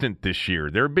inconsistent this year.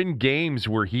 There have been games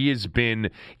where he has been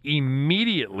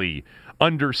immediately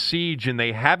under siege and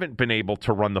they haven't been able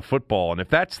to run the football. And if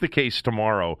that's the case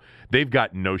tomorrow, they've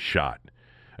got no shot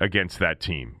against that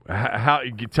team.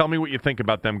 Tell me what you think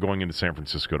about them going into San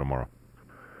Francisco tomorrow.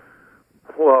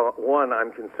 Well, one,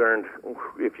 I'm concerned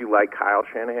if you like Kyle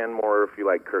Shanahan more or if you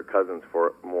like Kirk Cousins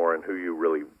more and who you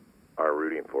really are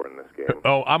rooting for in this game.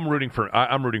 Oh, I'm rooting for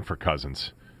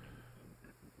Cousins.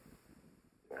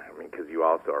 I mean, because you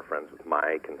also are friends with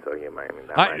Mike, and so you might.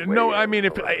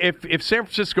 If San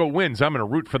Francisco wins, I'm going to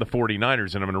root for the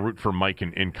 49ers, and I'm going to root for Mike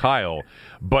and Kyle.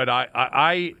 But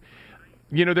I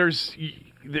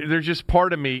there's just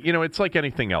part of me, it's like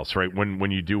anything else, right? When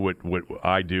you do what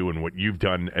I do and what you've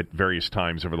done at various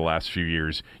times over the last few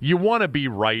years, you want to be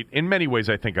right. In many ways,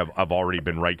 I think I've already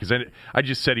been right because I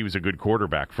just said he was a good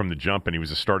quarterback from the jump, and he was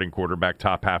a starting quarterback,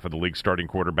 top half of the league starting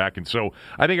quarterback, and so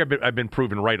I think I've been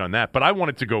proven right on that. But I want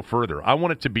it to go further. I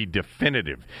want it to be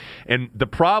definitive. And the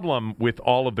problem with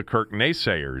all of the Kirk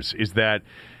naysayers is that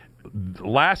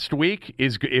last week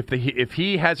is if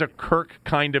he has a Kirk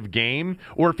kind of game,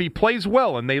 or if he plays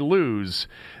well and they lose,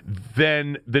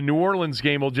 then the New Orleans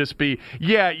game will just be,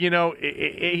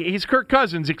 he's Kirk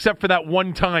Cousins except for that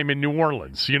one time in New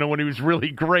Orleans, when he was really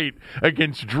great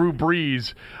against Drew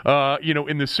Brees,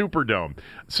 in the Superdome.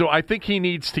 So I think he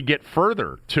needs to get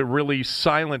further to really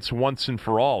silence once and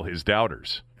for all his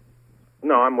doubters.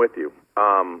 No, I'm with you.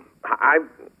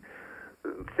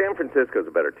 San Francisco's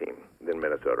a better team than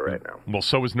Minnesota right now. Well,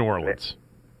 so is New Orleans.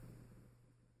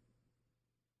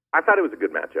 I thought it was a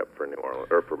good matchup for New Orleans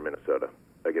or for Minnesota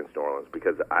against New Orleans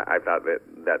because I thought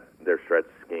that their stretch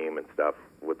scheme and stuff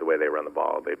with the way they run the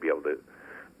ball, they'd be able to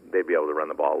run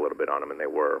the ball a little bit on them, and they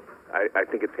were. I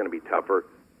think it's going to be tougher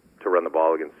to run the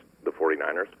ball against the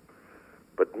 49ers,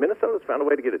 but Minnesota's found a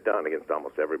way to get it done against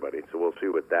almost everybody, so we'll see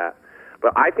with that.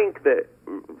 But I think that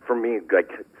for me, like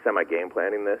semi-game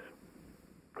planning this,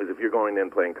 is if you're going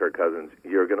in playing Kirk Cousins,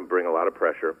 you're going to bring a lot of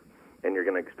pressure, and you're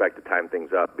going to expect to time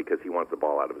things up because he wants the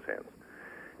ball out of his hands.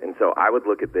 And so I would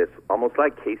look at this almost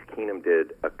like Case Keenum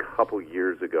did a couple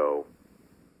years ago,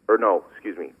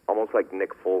 almost like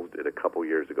Nick Foles did a couple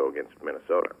years ago against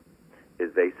Minnesota,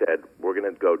 is they said, we're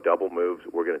going to go double moves,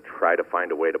 we're going to try to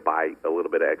find a way to buy a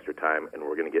little bit of extra time, and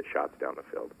we're going to get shots down the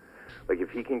field. Like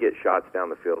if he can get shots down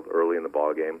the field early in the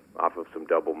ball game off of some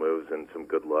double moves and some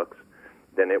good looks,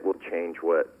 then it will change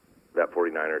what that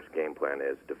 49ers game plan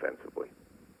is defensively.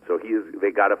 So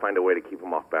they got to find a way to keep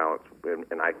him off balance,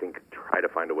 and I think try to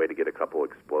find a way to get a couple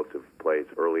explosive plays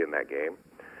early in that game.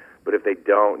 But if they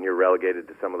don't, and you're relegated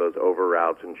to some of those over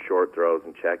routes and short throws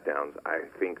and checkdowns, I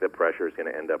think the pressure is going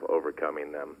to end up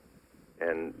overcoming them,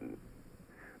 and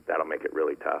that'll make it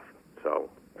really tough. So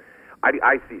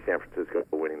I see San Francisco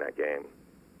winning that game.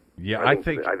 Yeah, I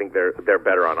think they're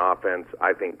better on offense.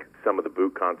 I think some of the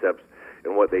boot concepts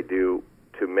and what they do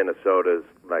to Minnesota's,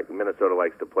 like Minnesota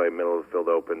likes to play middle of the field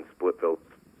open, split field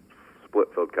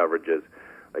coverages.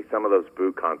 Like some of those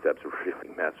boot concepts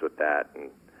really mess with that, and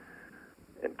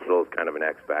Kittle's kind of an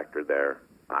X factor there.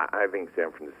 I think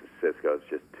San Francisco is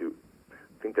just too.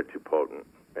 I think they're too potent,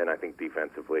 and I think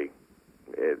defensively,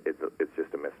 it's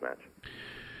just a mismatch.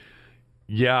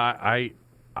 Yeah,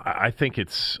 I think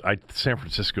San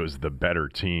Francisco is the better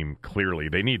team. Clearly,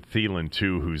 they need Thielen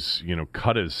too, who's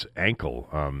cut his ankle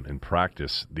in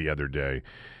practice the other day.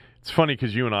 It's funny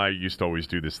because you and I used to always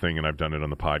do this thing, and I've done it on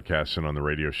the podcast and on the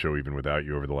radio show even without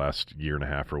you over the last year and a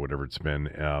half or whatever it's been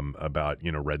about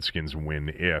Redskins win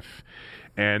if,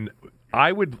 and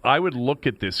I would look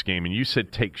at this game, and you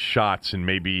said take shots and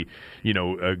maybe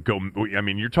go. I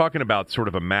mean, you're talking about sort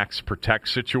of a max protect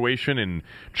situation and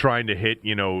trying to hit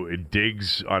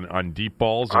digs on deep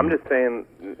balls. I'm just saying,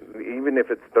 even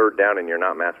if it's third down and you're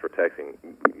not max protecting,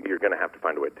 you're going to have to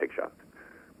find a way to take shots.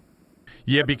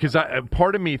 Yeah, because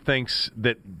part of me thinks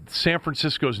that San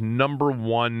Francisco's number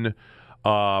one,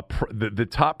 the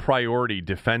top priority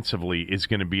defensively is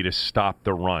going to be to stop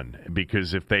the run.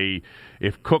 Because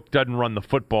if Cook doesn't run the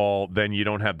football, then you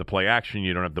don't have the play action,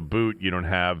 you don't have the boot, you don't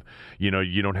have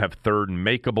third and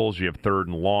makeables, you have third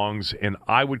and longs, and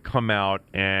I would come out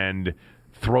and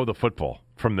throw the football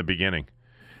from the beginning.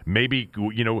 Maybe,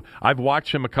 I've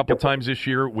watched him a couple times this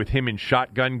year with him in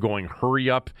shotgun going hurry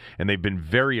up, and they've been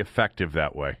very effective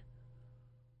that way.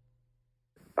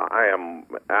 I am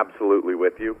absolutely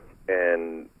with you.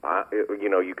 And,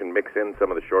 you can mix in some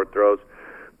of the short throws,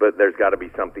 but there's got to be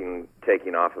something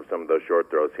taking off of some of those short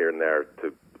throws here and there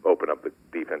to open up the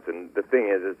defense. And the thing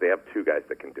is they have two guys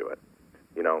that can do it.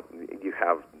 You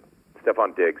have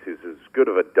Stephon Diggs, who's as good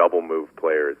of a double move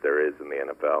player as there is in the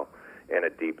NFL, and a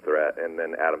deep threat, and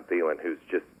then Adam Thielen, who's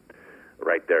just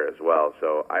right there as well.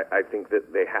 So I think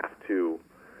that they have to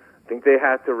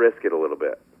risk it a little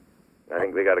bit. I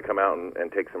think they got to come out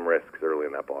and take some risks early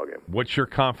in that ballgame. What's your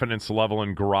confidence level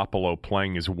in Garoppolo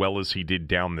playing as well as he did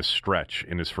down the stretch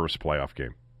in his first playoff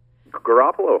game?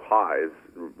 Garoppolo high is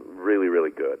really,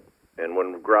 really good. And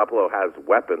when Garoppolo has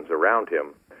weapons around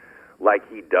him, like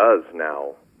he does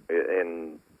now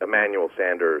in Emmanuel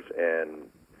Sanders, and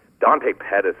Dante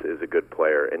Pettis is a good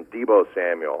player, and Deebo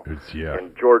Samuel,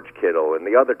 and George Kittle, and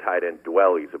the other tight end,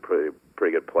 Dwelly's a pretty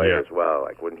good player as well.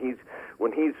 Like when he's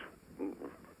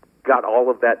got all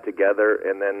of that together,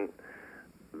 and then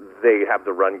they have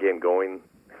the run game going.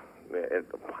 And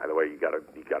by the way, you got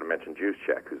to mention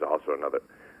Juszczyk, who's also another.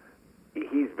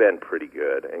 He's been pretty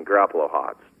good, and Garoppolo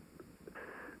Hots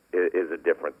is a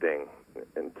different thing.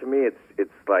 And to me,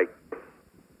 it's like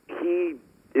he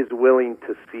is willing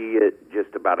to see it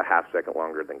just about a half second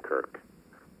longer than Kirk.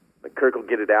 Like Kirk will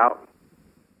get it out.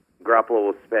 Garoppolo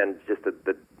will spend just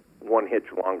the one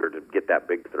hitch longer to get that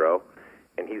big throw.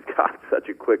 And he's got such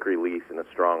a quick release and a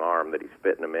strong arm that he's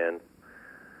fitting them in.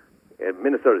 And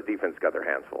Minnesota's defense got their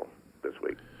hands full this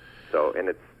week. So, and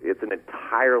it's an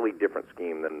entirely different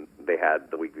scheme than they had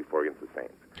the week before against the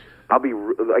Saints. I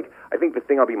think the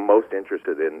thing I'll be most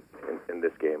interested in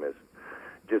this game is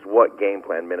just what game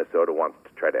plan Minnesota wants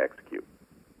to try to execute.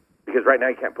 Because right now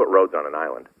you can't put Rhodes on an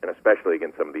island, and especially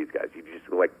against some of these guys.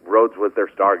 Rhodes was their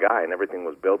star guy, and everything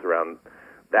was built around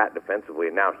that defensively,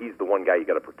 and now he's the one guy you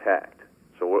got to protect.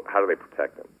 So how do they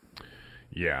protect him?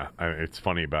 Yeah, it's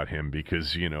funny about him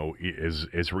because,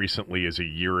 as recently as a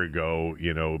year ago,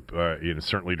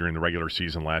 certainly during the regular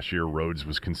season last year, Rhodes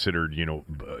was considered,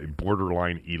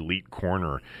 borderline elite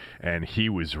corner, and he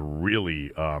was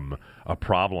really a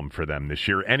problem for them this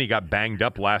year. And he got banged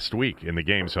up last week in the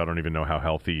game, so I don't even know how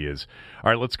healthy he is.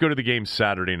 All right, let's go to the game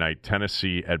Saturday night,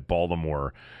 Tennessee at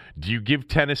Baltimore. Do you give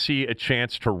Tennessee a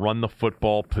chance to run the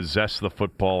football, possess the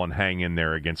football, and hang in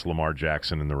there against Lamar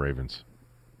Jackson and the Ravens?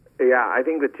 Yeah, I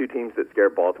think the two teams that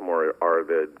scare Baltimore are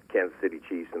the Kansas City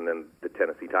Chiefs and then the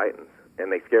Tennessee Titans,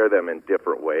 and they scare them in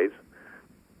different ways.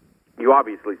 You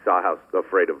obviously saw how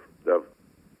afraid of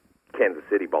Kansas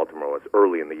City Baltimore was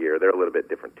early in the year. They're a little bit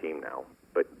different team now,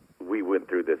 but we went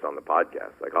through this on the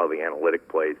podcast, like all the analytic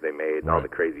plays they made and all the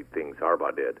crazy things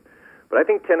Harbaugh did. But I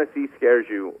think Tennessee scares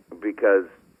you because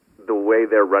the way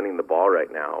they're running the ball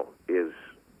right now is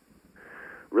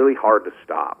really hard to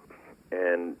stop,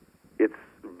 and it's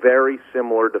very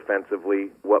similar defensively,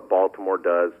 what Baltimore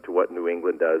does to what New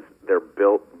England does. They're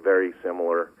built very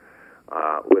similar.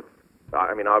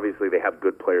 Obviously they have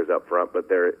good players up front, but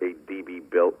they're a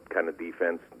DB-built kind of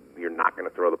defense. You're not going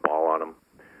to throw the ball on them.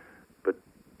 But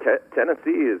Tennessee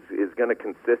is going to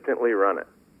consistently run it.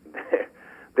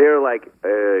 They're like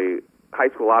a high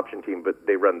school option team, but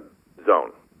they run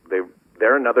zone.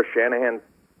 They're another Shanahan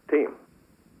team.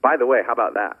 By the way, how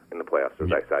about that in the playoffs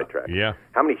as I sidetrack? Yeah.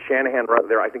 How many Shanahan run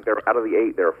there? I think they're out of the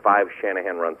 8, there are 5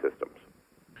 Shanahan run systems.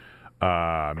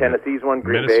 Tennessee's one,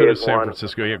 Green Minnesota, Bay is San one.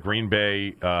 Francisco, Green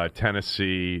Bay,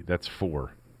 Tennessee, that's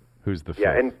 4. Who's the 5th?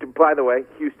 Yeah, and by the way,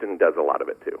 Houston does a lot of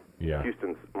it too. Yeah.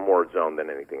 Houston's more zone than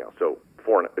anything else. So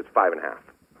it's 5.5.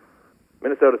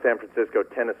 Minnesota, San Francisco,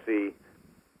 Tennessee,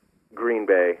 Green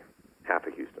Bay, half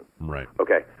of Houston. Right.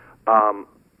 Okay. They're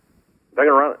going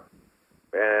to run it.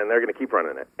 And they're going to keep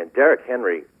running it. And Derrick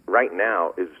Henry, right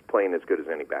now, is playing as good as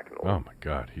any back in the league. Oh, my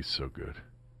God. He's so good.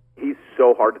 He's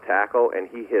so hard to tackle, and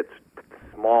he hits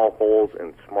small holes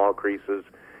and small creases,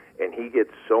 and he gets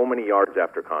so many yards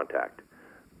after contact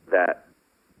that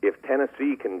if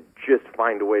Tennessee can just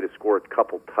find a way to score a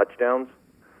couple touchdowns,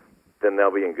 then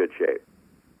they'll be in good shape.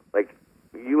 Like,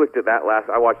 you looked at that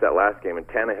I watched that last game, and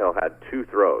Tannehill had 2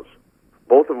 throws,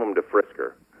 both of them to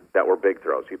Frisker, that were big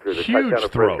throws. He threw the touchdown to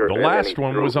throw. Frisker. The last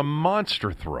one was a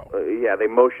monster throw. Yeah, they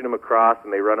motion him across,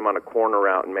 and they run him on a corner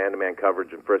route and man-to-man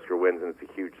coverage, and Frisker wins, and it's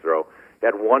a huge throw. He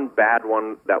had one bad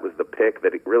one that was the pick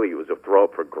that it was a throw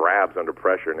up for grabs under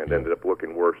pressure, and it ended up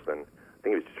looking worse than I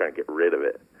think he was just trying to get rid of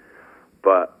it.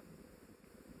 But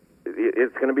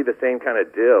it's going to be the same kind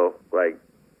of deal. Like,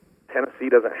 Tennessee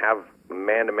doesn't have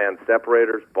man-to-man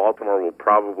separators. Baltimore will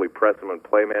probably press them and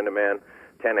play man-to-man.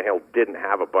 Tannehill didn't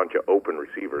have a bunch of open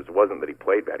receivers. It wasn't that he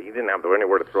played bad. He didn't have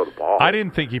anywhere to throw the ball. I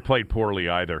didn't think he played poorly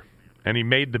either. And he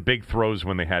made the big throws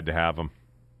when they had to have them.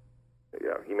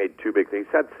 Yeah, he made 2 big things.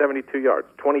 He had 72 yards.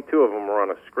 22 of them were on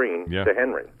a screen to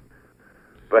Henry.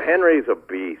 But Henry's a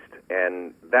beast.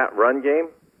 And that run game,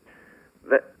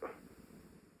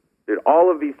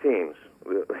 all of these teams,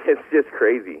 it's just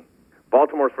crazy.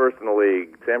 Baltimore's first in the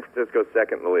league, San Francisco's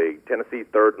second in the league, Tennessee's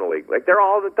third in the league. Like, they're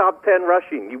all the top 10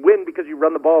 rushing. You win because you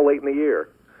run the ball late in the year.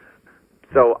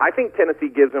 So I think Tennessee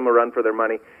gives them a run for their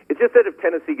money. It's just that if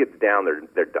Tennessee gets down,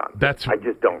 they're done. I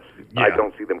just don't. I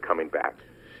don't see them coming back.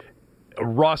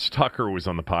 Ross Tucker was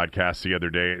on the podcast the other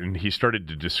day, and he started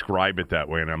to describe it that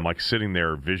way, and I'm like sitting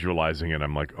there visualizing it.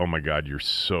 I'm like, oh my God, you're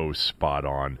so spot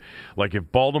on. Like,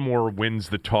 if Baltimore wins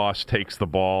the toss, takes the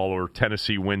ball, or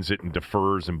Tennessee wins it and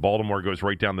defers, and Baltimore goes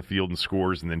right down the field and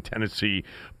scores, and then Tennessee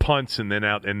punts and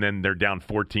then they're down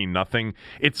 14-0,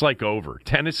 it's like over.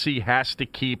 Tennessee has to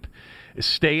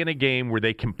stay in a game where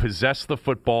they can possess the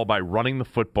football by running the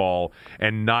football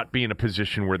and not be in a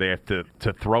position where they have to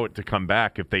throw it to come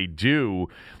back. If they do,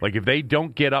 like if they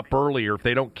don't get up early or if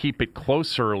they don't keep it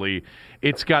close early,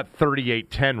 it's got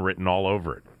 38-10 written all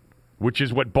over it, which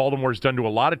is what Baltimore's done to a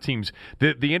lot of teams.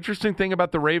 The interesting thing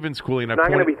about the Ravens, Cooley, and it's not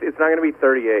going to be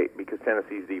 38 because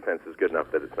Tennessee's defense is good enough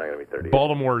that it's not going to be 38.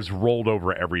 Baltimore's rolled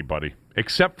over everybody,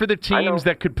 except for the teams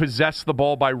that could possess the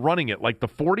ball by running it. Like the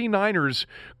 49ers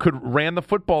ran the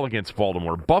football against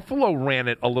Baltimore. Buffalo ran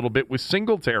it a little bit with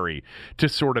Singletary to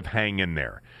sort of hang in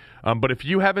there. But if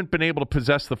you haven't been able to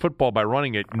possess the football by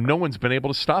running it, no one's been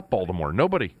able to stop Baltimore.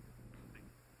 Nobody.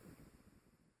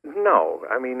 No,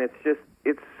 I mean,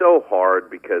 it's so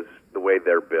hard because the way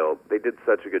they're built. They did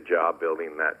such a good job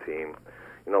building that team.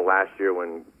 You know, last year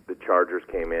when the Chargers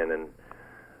came in and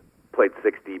played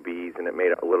 6 DBs, and it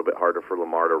made it a little bit harder for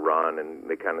Lamar to run, and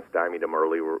they kind of stymied him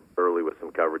early with some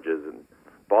coverages, and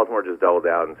Baltimore just doubled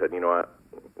out and said, you know what,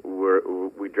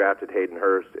 we drafted Hayden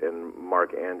Hurst and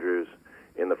Mark Andrews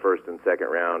in the first and second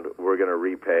round. We're going to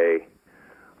repay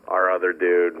our other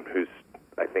dude, who's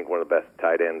I think one of the best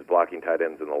blocking tight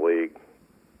ends in the league.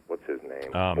 What's his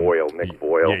name? Boyle, Nick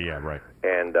Boyle. Yeah, right.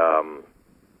 And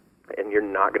you're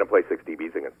not going to play 6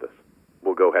 DBs against us.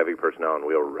 We'll go heavy personnel and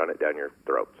we'll run it down your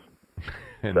throats.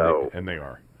 And they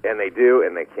are. And they do,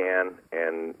 and they can,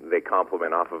 and they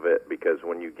complement off of it because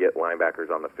when you get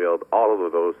linebackers on the field, all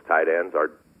of those tight ends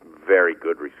are very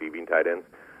good receiving tight ends.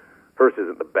 Hurst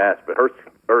isn't the best, but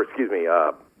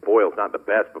Boyle's not the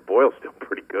best, but Boyle's still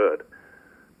pretty good.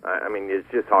 I mean, it's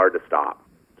just hard to stop.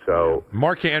 So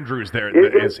Mark Andrews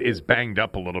is banged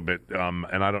up a little bit,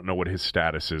 and I don't know what his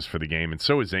status is for the game, and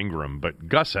so is Ingram, but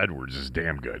Gus Edwards is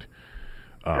damn good.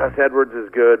 Gus Edwards is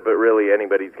good, but really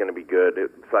anybody's going to be good.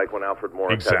 It's like when Alfred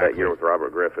Morris had that year with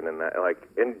Robert Griffin, and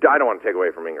I don't want to take away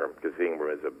from Ingram because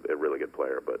Ingram is a really good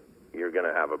player, but you're going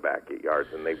to have a back 8 yards,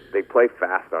 and they play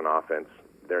fast on offense.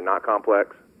 They're not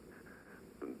complex.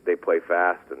 They play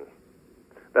fast, and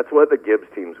that's what the Gibbs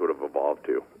teams would have evolved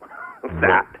to.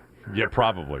 That. Yeah,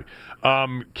 probably.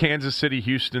 Kansas City,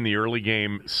 Houston, the early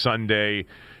game Sunday.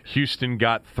 Houston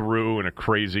got through in a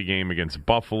crazy game against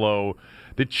Buffalo.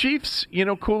 The Chiefs,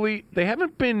 Cooley, they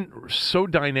haven't been so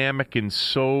dynamic and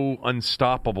so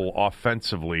unstoppable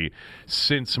offensively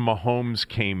since Mahomes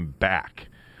came back.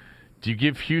 Do you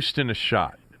give Houston a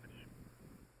shot?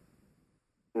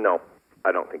 No,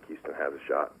 I don't think Houston has a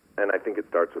shot. And I think it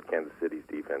starts with Kansas City's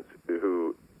defense,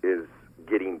 who is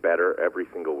getting better every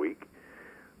single week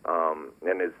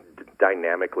and is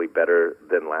dynamically better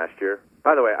than last year.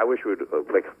 By the way, I wish we would,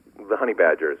 the Honey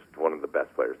Badger is one of the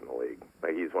best players in the league.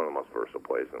 He's one of the most versatile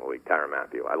players in the league. Tyrann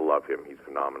Mathieu, I love him. He's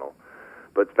phenomenal.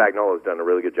 But Spagnuolo's done a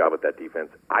really good job with that defense.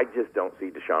 I just don't see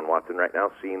Deshaun Watson right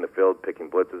now seeing the field, picking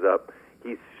blitzes up.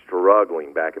 He's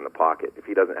struggling back in the pocket. If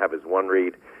he doesn't have his one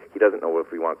read, he doesn't know if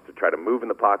he wants to try to move in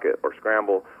the pocket or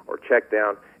scramble or check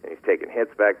down, and he's taking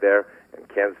hits back there, and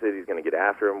Kansas City's going to get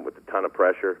after him with a ton of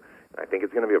pressure. And I think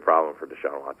it's going to be a problem for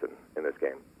Deshaun Watson in this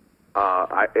game.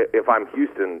 If I'm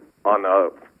Houston, on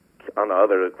the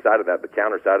other side of that, the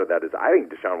counter side of that is I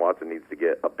think Deshaun Watson needs to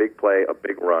get a big play, a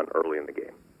big run early in the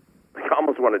game. I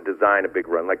almost want to design a big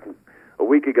run. Like a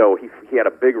week ago, he had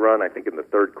a big run, I think, in the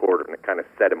third quarter, and it kind of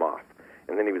set him off.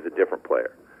 And then he was a different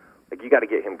player. Like, you got to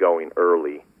get him going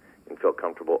early and feel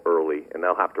comfortable early, and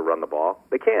they'll have to run the ball.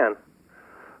 They can,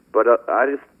 but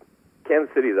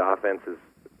Kansas City's offense is,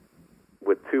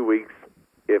 with 2 weeks,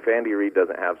 if Andy Reid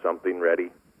doesn't have something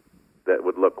ready that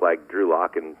would look like Drew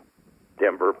Lock in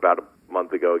Denver about a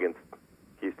month ago against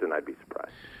Houston, I'd be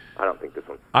surprised. I don't think this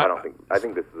one's. I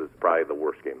think this is probably the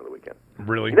worst game of the weekend.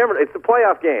 Really? It's a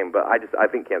playoff game, but I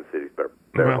think Kansas City's better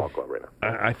ball club right now.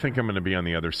 I think I'm going to be on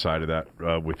the other side of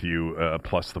that with you,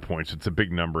 plus the points. It's a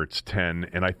big number. It's 10,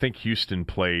 and I think Houston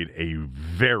played a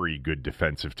very good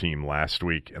defensive team last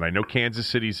week, and I know Kansas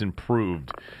City's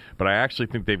improved, but I actually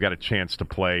think they've got a chance to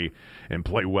play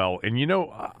well. And,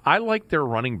 I like their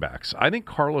running backs. I think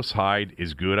Carlos Hyde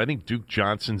is good. I think Duke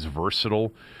Johnson's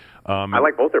versatile. I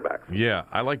like both their backs. Yeah,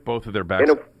 I like both of their backs.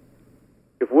 And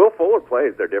if Will Fuller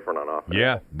plays, they're different on offense.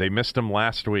 Yeah, they missed him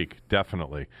last week,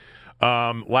 definitely.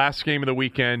 Last game of the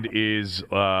weekend is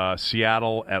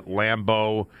Seattle at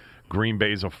Lambeau. Green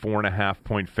Bay's a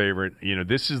 4.5-point favorite.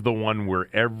 This is the one where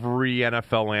every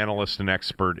NFL analyst and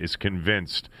expert is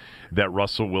convinced that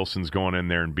Russell Wilson's going in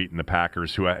there and beating the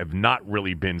Packers, who have not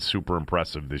really been super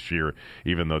impressive this year,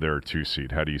 even though they're a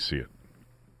 2-seed. How do you see it?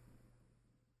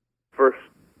 First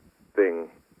thing,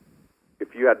 if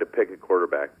you had to pick a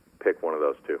quarterback, pick one of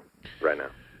those two right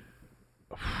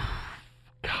now.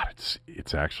 God,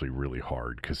 it's actually really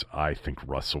hard because I think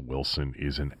Russell Wilson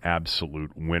is an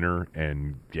absolute winner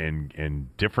and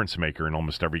difference maker in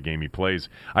almost every game he plays.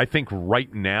 I think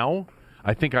right now,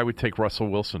 I would take Russell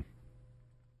Wilson.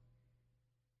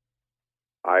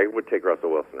 I would take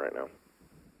Russell Wilson right now.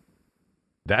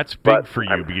 That's big for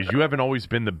you because you haven't always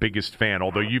been the biggest fan,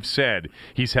 although you've said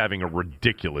he's having a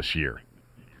ridiculous year.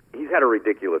 He's had a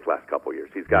ridiculous last couple of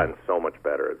years. He's gotten so much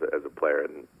better as a player.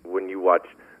 And when you watch,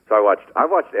 I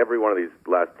watched every one of these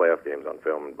last playoff games on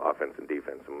film, offense and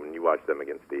defense. And when you watch them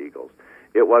against the Eagles,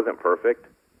 it wasn't perfect,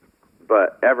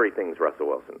 but everything's Russell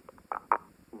Wilson.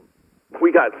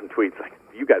 We got some tweets like,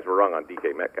 "You guys were wrong on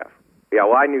DK Metcalf." Yeah,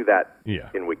 well, I knew that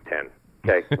in week 10.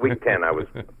 Okay, week 10,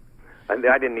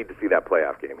 I didn't need to see that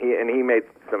playoff game. He made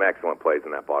some excellent plays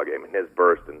in that ball game, and his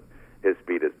burst and his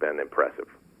speed has been impressive.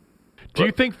 Do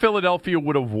you think Philadelphia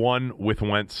would have won with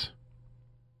Wentz?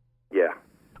 Yeah.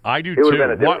 I do too.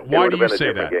 Why do you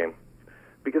say that? Game.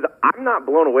 Because I'm not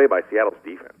blown away by Seattle's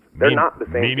defense. They're not the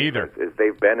same defense as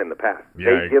they've been in the past.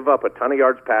 Yeah, they give up a ton of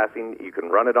yards passing. You can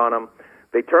run it on them.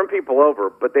 They turn people over,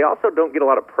 but they also don't get a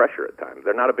lot of pressure at times.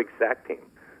 They're not a big sack team.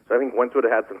 So I think Wentz would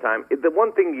have had some time. The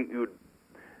one thing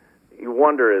you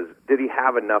wonder is, did he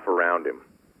have enough around him?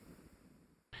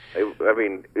 I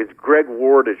mean, is Greg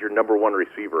Ward as your number one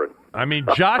receiver? I mean,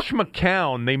 Josh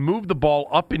McCown, they moved the ball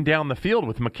up and down the field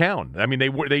with McCown. I mean,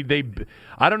 they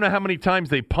I don't know how many times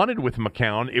they punted with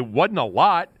McCown. It wasn't a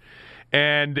lot.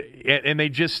 And they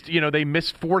just, they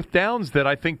missed fourth downs that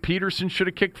I think Peterson should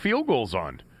have kicked field goals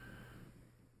on.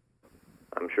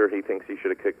 I'm sure he thinks he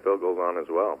should have kicked field goals on as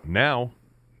well. Now,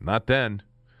 not then.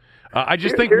 I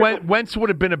just think Wentz would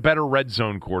have been a better red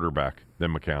zone quarterback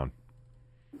than McCown.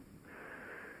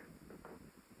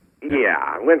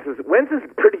 Yeah, Wentz is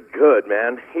pretty good,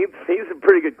 man. He's a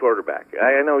pretty good quarterback.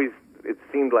 I know it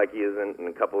seemed like he isn't in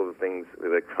a couple of the things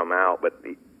that come out, but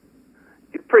he's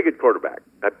a pretty good quarterback.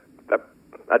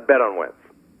 I'd bet on Wentz.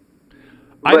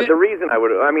 But the reason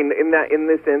in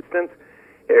this instance,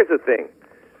 here's the thing.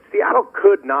 Seattle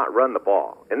could not run the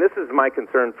ball. And this is my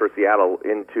concern for Seattle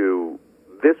into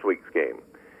this week's game,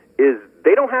 is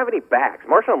they don't have any backs.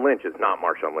 Marshawn Lynch is not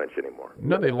Marshawn Lynch anymore.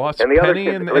 No, they lost Penny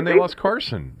and they lost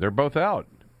Carson. They're both out.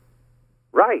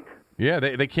 Right. Yeah,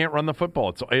 they can't run the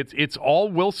football. It's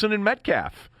all Wilson and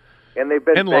Metcalf. And they've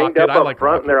been banged up up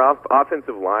front in their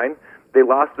offensive line. They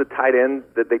lost the tight end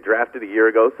that they drafted a year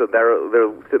ago, so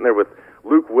they're sitting there with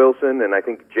Luke Wilson and I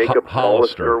think Jacob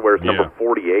Hollister, wears number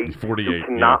 48. 48, who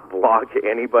cannot block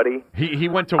anybody. He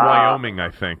went to Wyoming,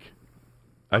 I think.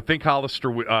 I think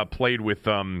Hollister played with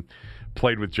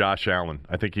Josh Allen.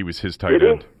 I think he was his tight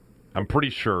end. I'm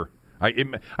pretty sure.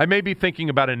 I may be thinking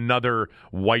about another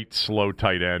white, slow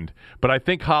tight end, but I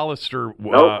think Hollister.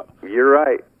 Nope, you're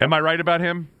right. Am I right about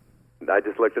him? I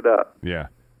just looked it up. Yeah.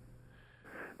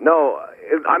 No,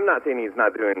 I'm not saying he's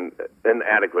not doing an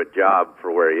adequate job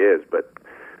for where he is, but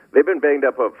they've been banged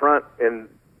up front, and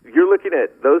you're looking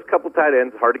at those couple tight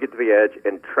ends, hard to get to the edge,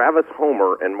 and Travis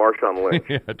Homer and Marshawn Lynch.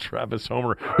 Yeah, Travis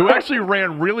Homer, who actually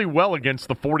ran really well against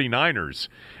the 49ers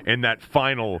in that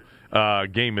final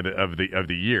game of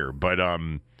the year. But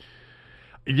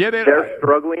they're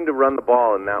struggling to run the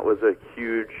ball, and that was a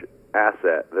huge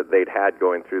asset that they'd had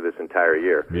going through this entire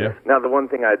year. Yeah. Now, the one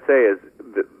thing I'd say is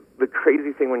the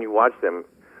crazy thing when you watch them,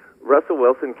 Russell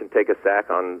Wilson can take a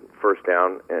sack on first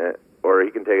down, or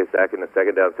he can take a sack in a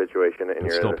second down situation, and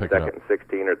you're in the second and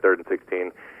 16 or third and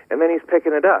 16, and then he's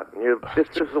picking it up. And this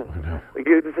is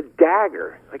a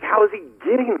dagger. Like, how is he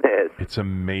getting this? It's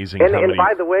amazing. And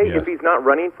by the way, if he's not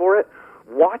running for it,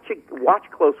 watch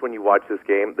close when you watch this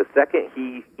game. The second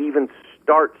he even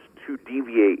starts to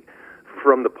deviate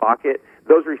from the pocket,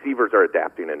 those receivers are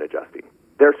adapting and adjusting.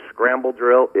 Their scramble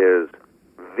drill is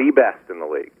the best in the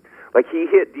league. Like, he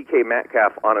hit DK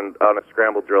Metcalf on a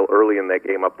scramble drill early in that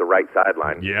game up the right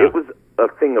sideline. Yeah. It was a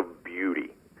thing of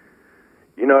beauty.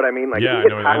 You know what I mean? Like, he hit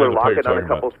Tyler Lockett on a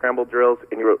couple scramble drills,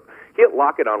 and he hit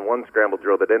Lockett on one scramble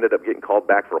drill that ended up getting called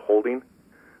back for holding.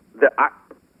 That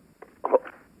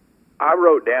I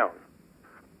wrote down.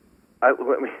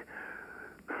 Let me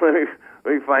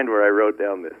find where I wrote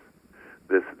down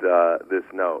this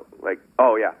note. Like,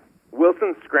 oh yeah,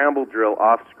 Wilson's scramble drill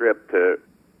off script to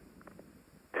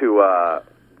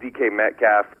DK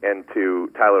Metcalf and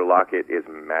to Tyler Lockett is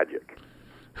magic.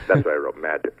 That's what I wrote,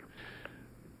 magic.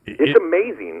 It's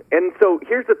amazing. And so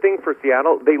here's the thing for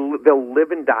Seattle. They'll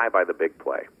live and die by the big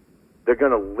play. They're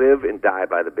going to live and die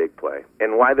by the big play.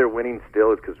 And why they're winning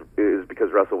still is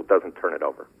because Russell doesn't turn it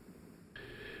over.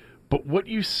 But what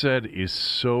you said is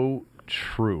so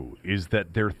true, is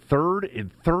that their third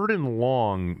and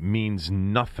long means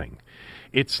nothing.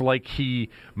 It's like he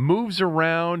moves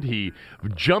around, he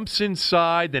jumps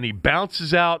inside, then he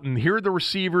bounces out, and here are the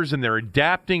receivers, and they're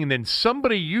adapting, and then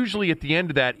somebody usually at the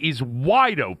end of that is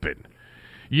wide open.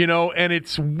 And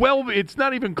it's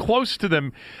not even close to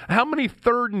them. How many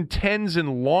 3rd and 10s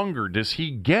and longer does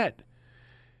he get?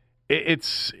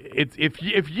 If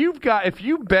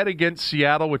you bet against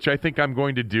Seattle, which I think I'm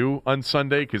going to do on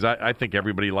Sunday because I think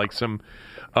everybody likes them.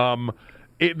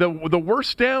 The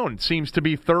worst down seems to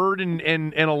be 3rd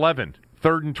and 11,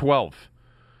 3rd and 12.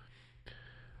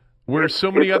 Where so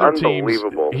many other teams,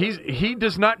 he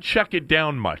does not check it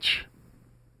down much.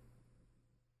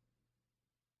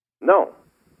 No.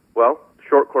 Well,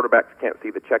 short quarterbacks can't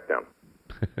see the check down.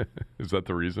 Is that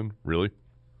the reason? Really?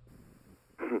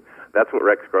 That's what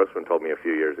Rex Grossman told me a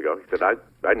few years ago. He said,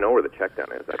 I know where the check down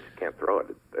is. I just can't throw it.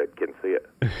 I can't see it.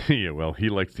 Yeah, well, he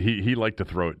liked to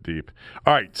throw it deep.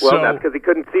 All right. Well, that's because he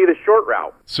couldn't see the short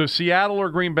route. So Seattle or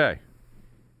Green Bay?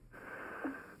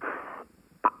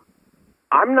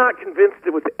 I'm not convinced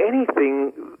with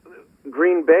anything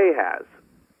Green Bay has.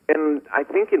 And I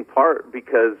think in part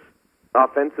because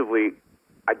offensively,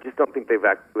 I just don't think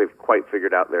they've quite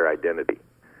figured out their identity.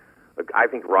 Look, I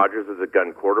think Rodgers is a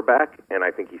gun quarterback, and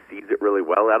I think he sees it really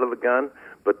well out of the gun,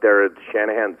 but they're a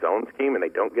Shanahan zone scheme, and they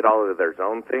don't get all of their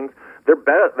zone things. Their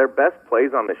best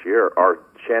plays on this year are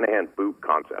Shanahan boot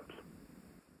concepts.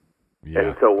 Yeah.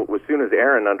 And so as soon as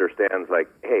Aaron understands, like,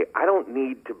 hey, I don't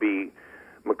need to be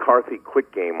McCarthy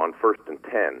quick game on 1st and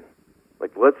 10.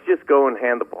 Like, let's just go and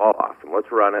hand the ball off, and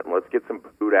let's run it, and let's get some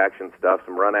boot action stuff,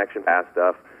 some run action pass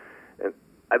stuff, and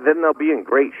then they'll be in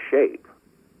great shape.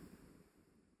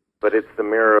 But it's the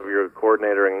mirror of your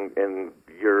coordinator and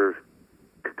your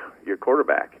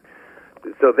quarterback.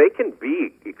 So they can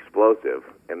be explosive,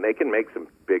 and they can make some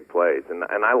big plays. And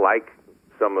I like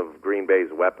some of Green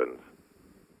Bay's weapons.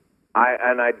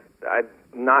 I'm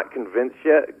not convinced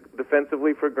yet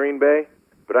defensively for Green Bay,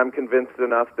 but I'm convinced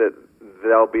enough that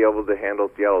they'll be able to handle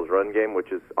Seattle's run game,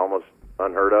 which is almost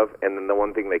unheard of. And then the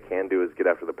one thing they can do is get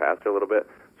after the passer a little bit.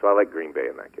 So I like Green Bay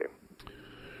in that game.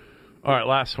 All right,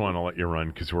 last one. I'll let you run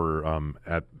because we're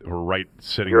right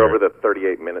sitting. You're there. Over the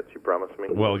 38 minutes you promised me.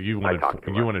 Well, you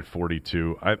wanted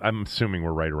 42. I'm assuming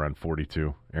we're right around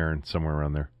 42, Aaron, somewhere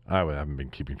around there. I haven't been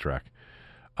keeping track.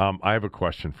 I have a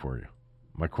question for you.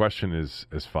 My question is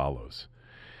as follows: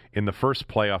 in the first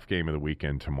playoff game of the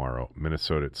weekend tomorrow,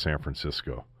 Minnesota at San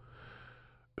Francisco,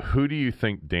 who do you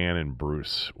think Dan and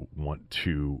Bruce want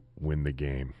to win the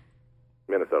game?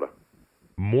 Minnesota.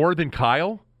 More than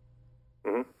Kyle?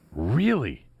 Mm-hmm.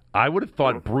 Really? I would have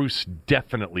thought Bruce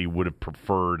definitely would have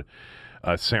preferred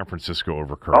San Francisco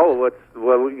over Kirk. Oh,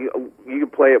 you can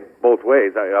play it both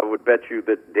ways. I would bet you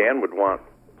that Dan would want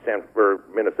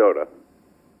Minnesota.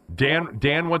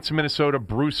 Dan wants Minnesota.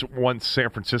 Bruce wants San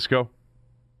Francisco.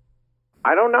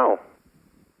 I don't know.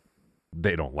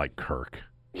 They don't like Kirk.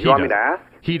 You want me to ask?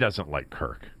 He doesn't like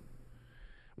Kirk.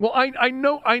 Well, I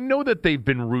know that they've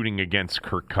been rooting against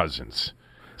Kirk Cousins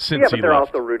since but he they're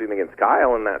left. also rooting against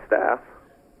Kyle and that staff.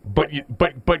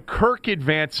 But Kirk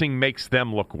advancing makes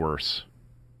them look worse.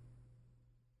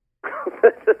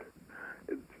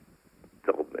 It's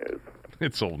old news.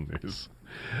 It's old news.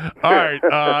 All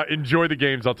right. Enjoy the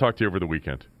games. I'll talk to you over the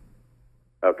weekend.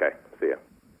 Okay. See ya.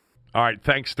 All right.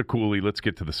 Thanks to Cooley. Let's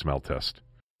get to the smell test.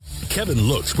 Kevin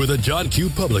looks where the John Q.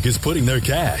 public is putting their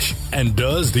cash and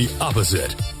does the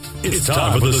opposite. It's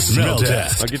time for the smell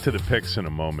test. I'll get to the picks in a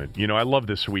moment. You know, I love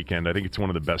this weekend. I think it's one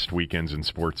of the best weekends in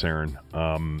sports, Aaron.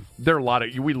 There are a lot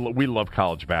of we love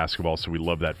college basketball, so we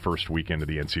love that first weekend of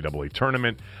the NCAA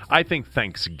tournament. I think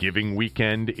Thanksgiving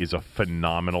weekend is a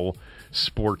phenomenal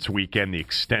sports weekend, the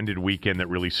extended weekend that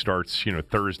really starts,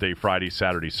 Thursday, Friday,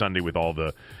 Saturday, Sunday with all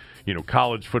the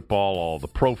college football, all the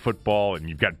pro football, and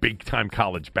you've got big-time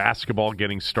college basketball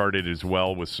getting started as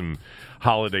well with some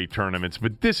holiday tournaments.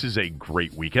 But this is a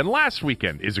great weekend. Last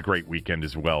weekend is a great weekend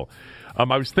as well.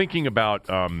 I was thinking about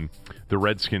the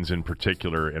Redskins in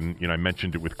particular, and I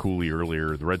mentioned it with Cooley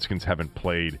earlier. The Redskins haven't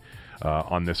played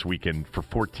on this weekend for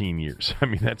 14 years. I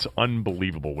mean, that's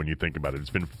unbelievable when you think about it. It's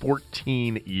been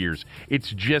 14 years. It's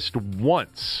just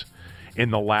once in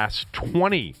the last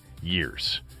 20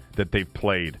 years that they've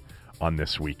played on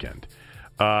this weekend.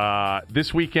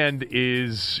 This weekend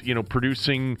is,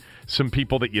 producing some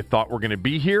people that you thought were going to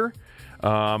be here,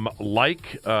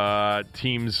 like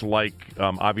teams like,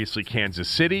 obviously, Kansas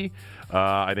City.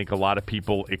 I think a lot of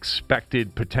people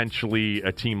expected potentially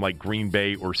a team like Green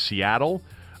Bay or Seattle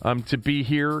to be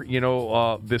here,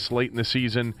 this late in the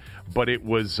season. But it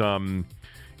was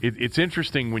it's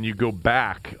interesting when you go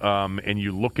back and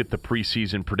you look at the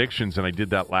preseason predictions, and I did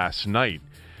that last night.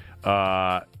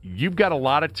 You've got a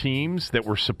lot of teams that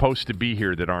were supposed to be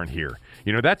here that aren't here.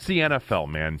 That's the NFL,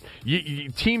 man.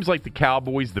 Teams like the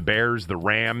Cowboys, the Bears, the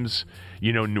Rams,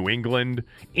 New England,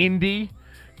 Indy,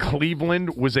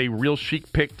 Cleveland was a real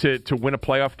chic pick to win a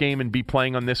playoff game and be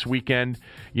playing on this weekend.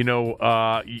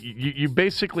 You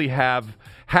basically have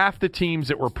half the teams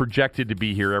that were projected to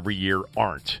be here every year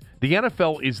aren't. The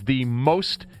NFL is the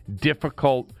most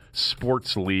difficult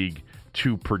sports league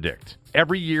to predict.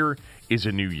 Every year is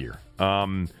a new year.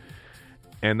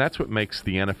 And that's what makes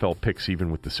the NFL picks,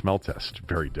 even with the smell test,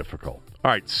 very difficult.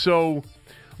 All right, so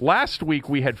last week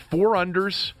we had 4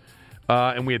 unders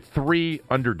and we had 3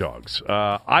 underdogs.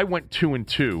 I went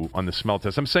 2-2 on the smell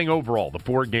test. I'm saying overall, the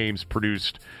 4 games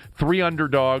produced 3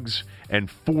 underdogs and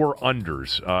 4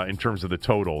 unders in terms of the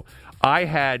total. I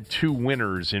had 2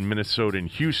 winners in Minnesota and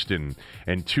Houston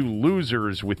and 2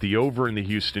 losers with the over in the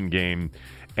Houston game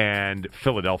and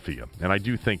Philadelphia. And I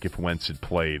do think if Wentz had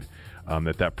played,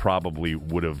 that probably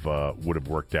would have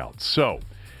worked out. So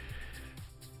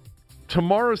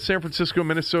tomorrow's San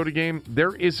Francisco-Minnesota game,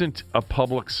 there isn't a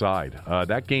public side.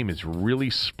 That game is really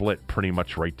split pretty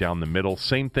much right down the middle.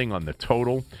 Same thing on the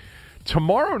total.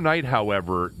 Tomorrow night,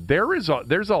 however, there's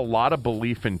a lot of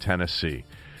belief in Tennessee.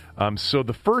 So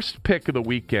the first pick of the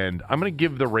weekend, I'm going to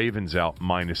give the Ravens out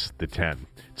minus the 10.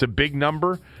 It's a big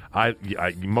number.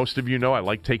 Most of you know I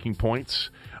like taking points.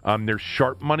 There's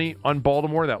sharp money on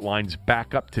Baltimore. That line's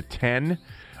back up to 10.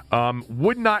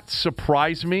 Would not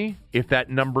surprise me if that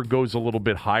number goes a little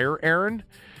bit higher, Aaron,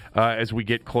 as we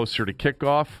get closer to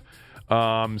kickoff.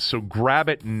 So grab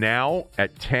it now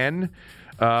at 10.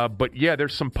 But, yeah,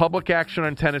 there's some public action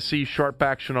on Tennessee, sharp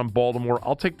action on Baltimore.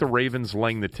 I'll take the Ravens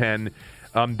laying the 10.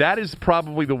 That is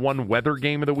probably the one weather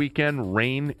game of the weekend,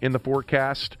 rain in the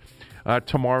forecast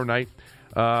tomorrow night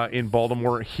in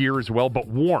Baltimore here as well, but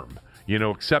warm,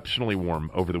 exceptionally warm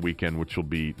over the weekend, which will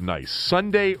be nice.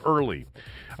 Sunday early.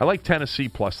 I like Tennessee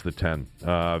plus the 10.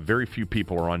 Very few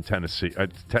people are on Tennessee.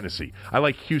 I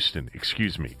like Houston,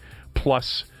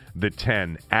 plus the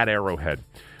 10 at Arrowhead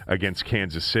against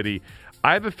Kansas City.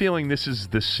 I have a feeling this is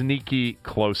the sneaky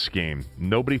close game.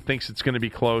 Nobody thinks it's going to be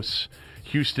close.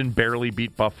 Houston barely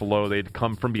beat Buffalo. They'd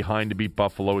come from behind to beat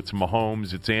Buffalo. It's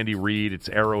Mahomes. It's Andy Reid. It's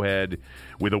Arrowhead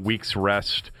with a week's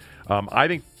rest. I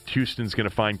think Houston's going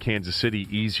to find Kansas City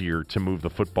easier to move the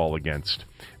football against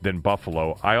than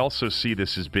Buffalo. I also see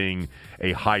this as being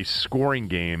a high-scoring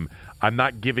game. I'm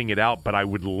not giving it out, but I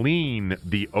would lean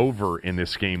the over in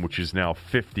this game, which is now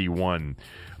 51.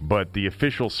 But the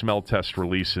official smell test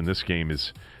release in this game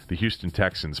is the Houston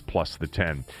Texans plus the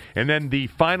 10. And then the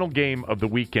final game of the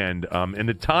weekend, and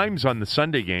the times on the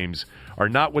Sunday games are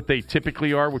not what they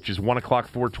typically are, which is 1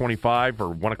 o'clock 4:25 or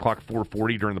 1 o'clock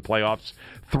 4:40 during the playoffs,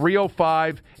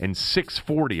 3:05 and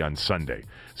 6:40 on Sunday.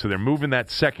 So they're moving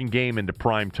that second game into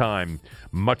prime time.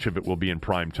 Much of it will be in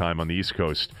prime time on the East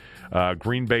Coast.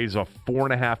 Green Bay's a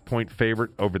 4.5-point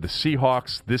favorite over the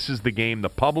Seahawks. This is the game the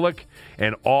public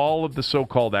and all of the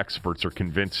so-called experts are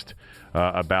convinced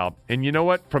about. And you know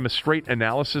what? From a straight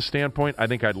analysis standpoint, I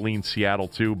think I'd lean Seattle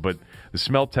too, but the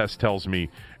smell test tells me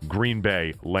Green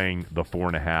Bay laying the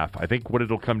 4.5. I think what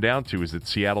it'll come down to is that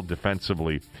Seattle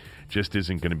defensively just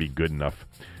isn't going to be good enough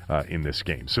in this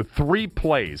game. So 3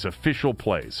 plays, official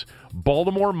plays.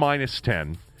 Baltimore minus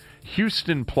 10,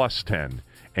 Houston plus 10,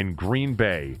 and Green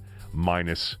Bay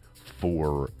minus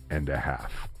 4.5.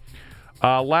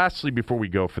 Lastly, before we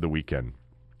go for the weekend,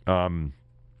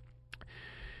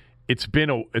 it's been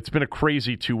a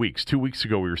crazy 2 weeks. 2 weeks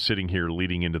ago, we were sitting here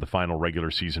leading into the final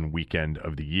regular season weekend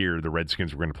of the year. The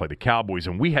Redskins were going to play the Cowboys,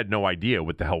 and we had no idea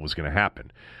what the hell was going to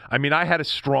happen. I mean, I had a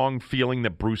strong feeling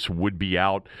that Bruce would be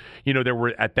out. There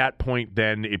were at that point.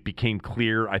 Then it became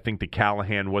clear. I think that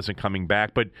Callahan wasn't coming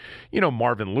back, but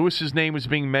Marvin Lewis's name was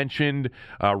being mentioned.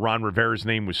 Ron Rivera's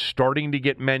name was starting to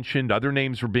get mentioned. Other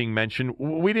names were being mentioned.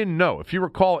 We didn't know. If you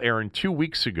recall, Aaron, 2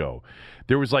 weeks ago,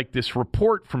 there was like this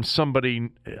report from somebody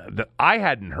that I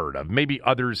hadn't heard of. Maybe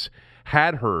others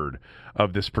had heard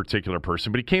of this particular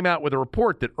person, but he came out with a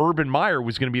report that Urban Meyer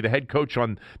was going to be the head coach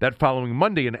on that following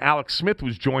Monday, and Alex Smith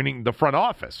was joining the front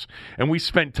office. And we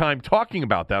spent time talking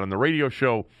about that on the radio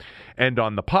show and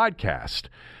on the podcast.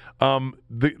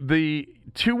 The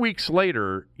 2 weeks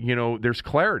later, there's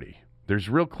clarity. There's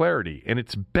real clarity, and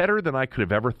it's better than I could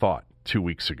have ever thought 2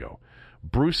 weeks ago.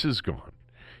 Bruce is gone.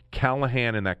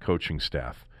 Callahan and that coaching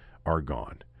staff are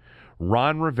gone.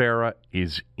 Ron Rivera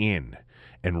is in,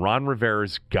 and Ron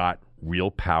Rivera's got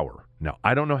real power. Now,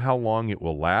 I don't know how long it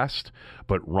will last,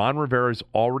 but Ron Rivera's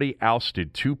already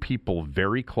ousted 2 people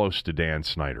very close to Dan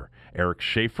Snyder, Eric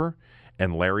Schaefer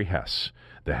and Larry Hess,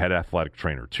 the head athletic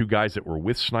trainer. 2 guys that were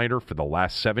with Snyder for the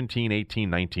last 17, 18,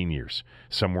 19 years,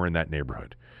 somewhere in that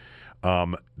neighborhood.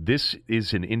 This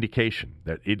is an indication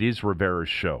that it is Rivera's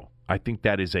show. I think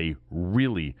that is a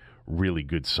really, really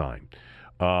good sign.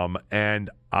 And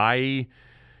I'm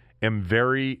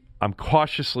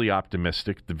cautiously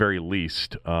optimistic, at the very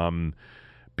least,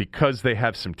 because they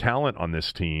have some talent on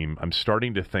this team. I'm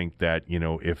starting to think that,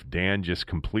 if Dan just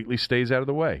completely stays out of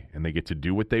the way and they get to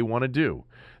do what they want to do,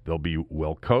 they'll be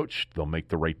well coached, they'll make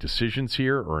the right decisions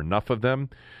here, or enough of them,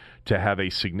 to have a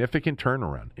significant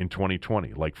turnaround in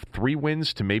 2020, like 3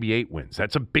 wins to maybe 8 wins.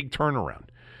 That's a big turnaround.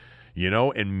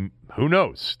 And who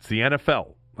knows? It's the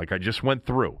NFL, like I just went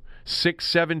through. 6,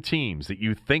 7 teams that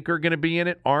you think are going to be in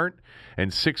it aren't,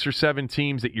 and 6 or 7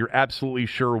 teams that you're absolutely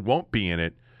sure won't be in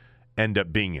it end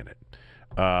up being in it.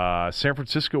 San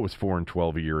Francisco was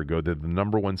 4-12 a year ago. They're the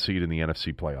number 1 seed in the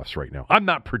NFC playoffs right now. I'm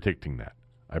not predicting that.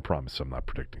 I promise I'm not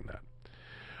predicting that.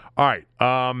 All right.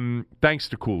 Thanks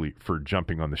to Cooley for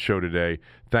jumping on the show today.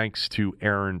 Thanks to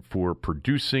Aaron for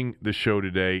producing the show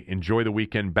today. Enjoy the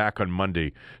weekend. Back on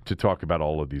Monday to talk about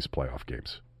all of these playoff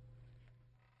games.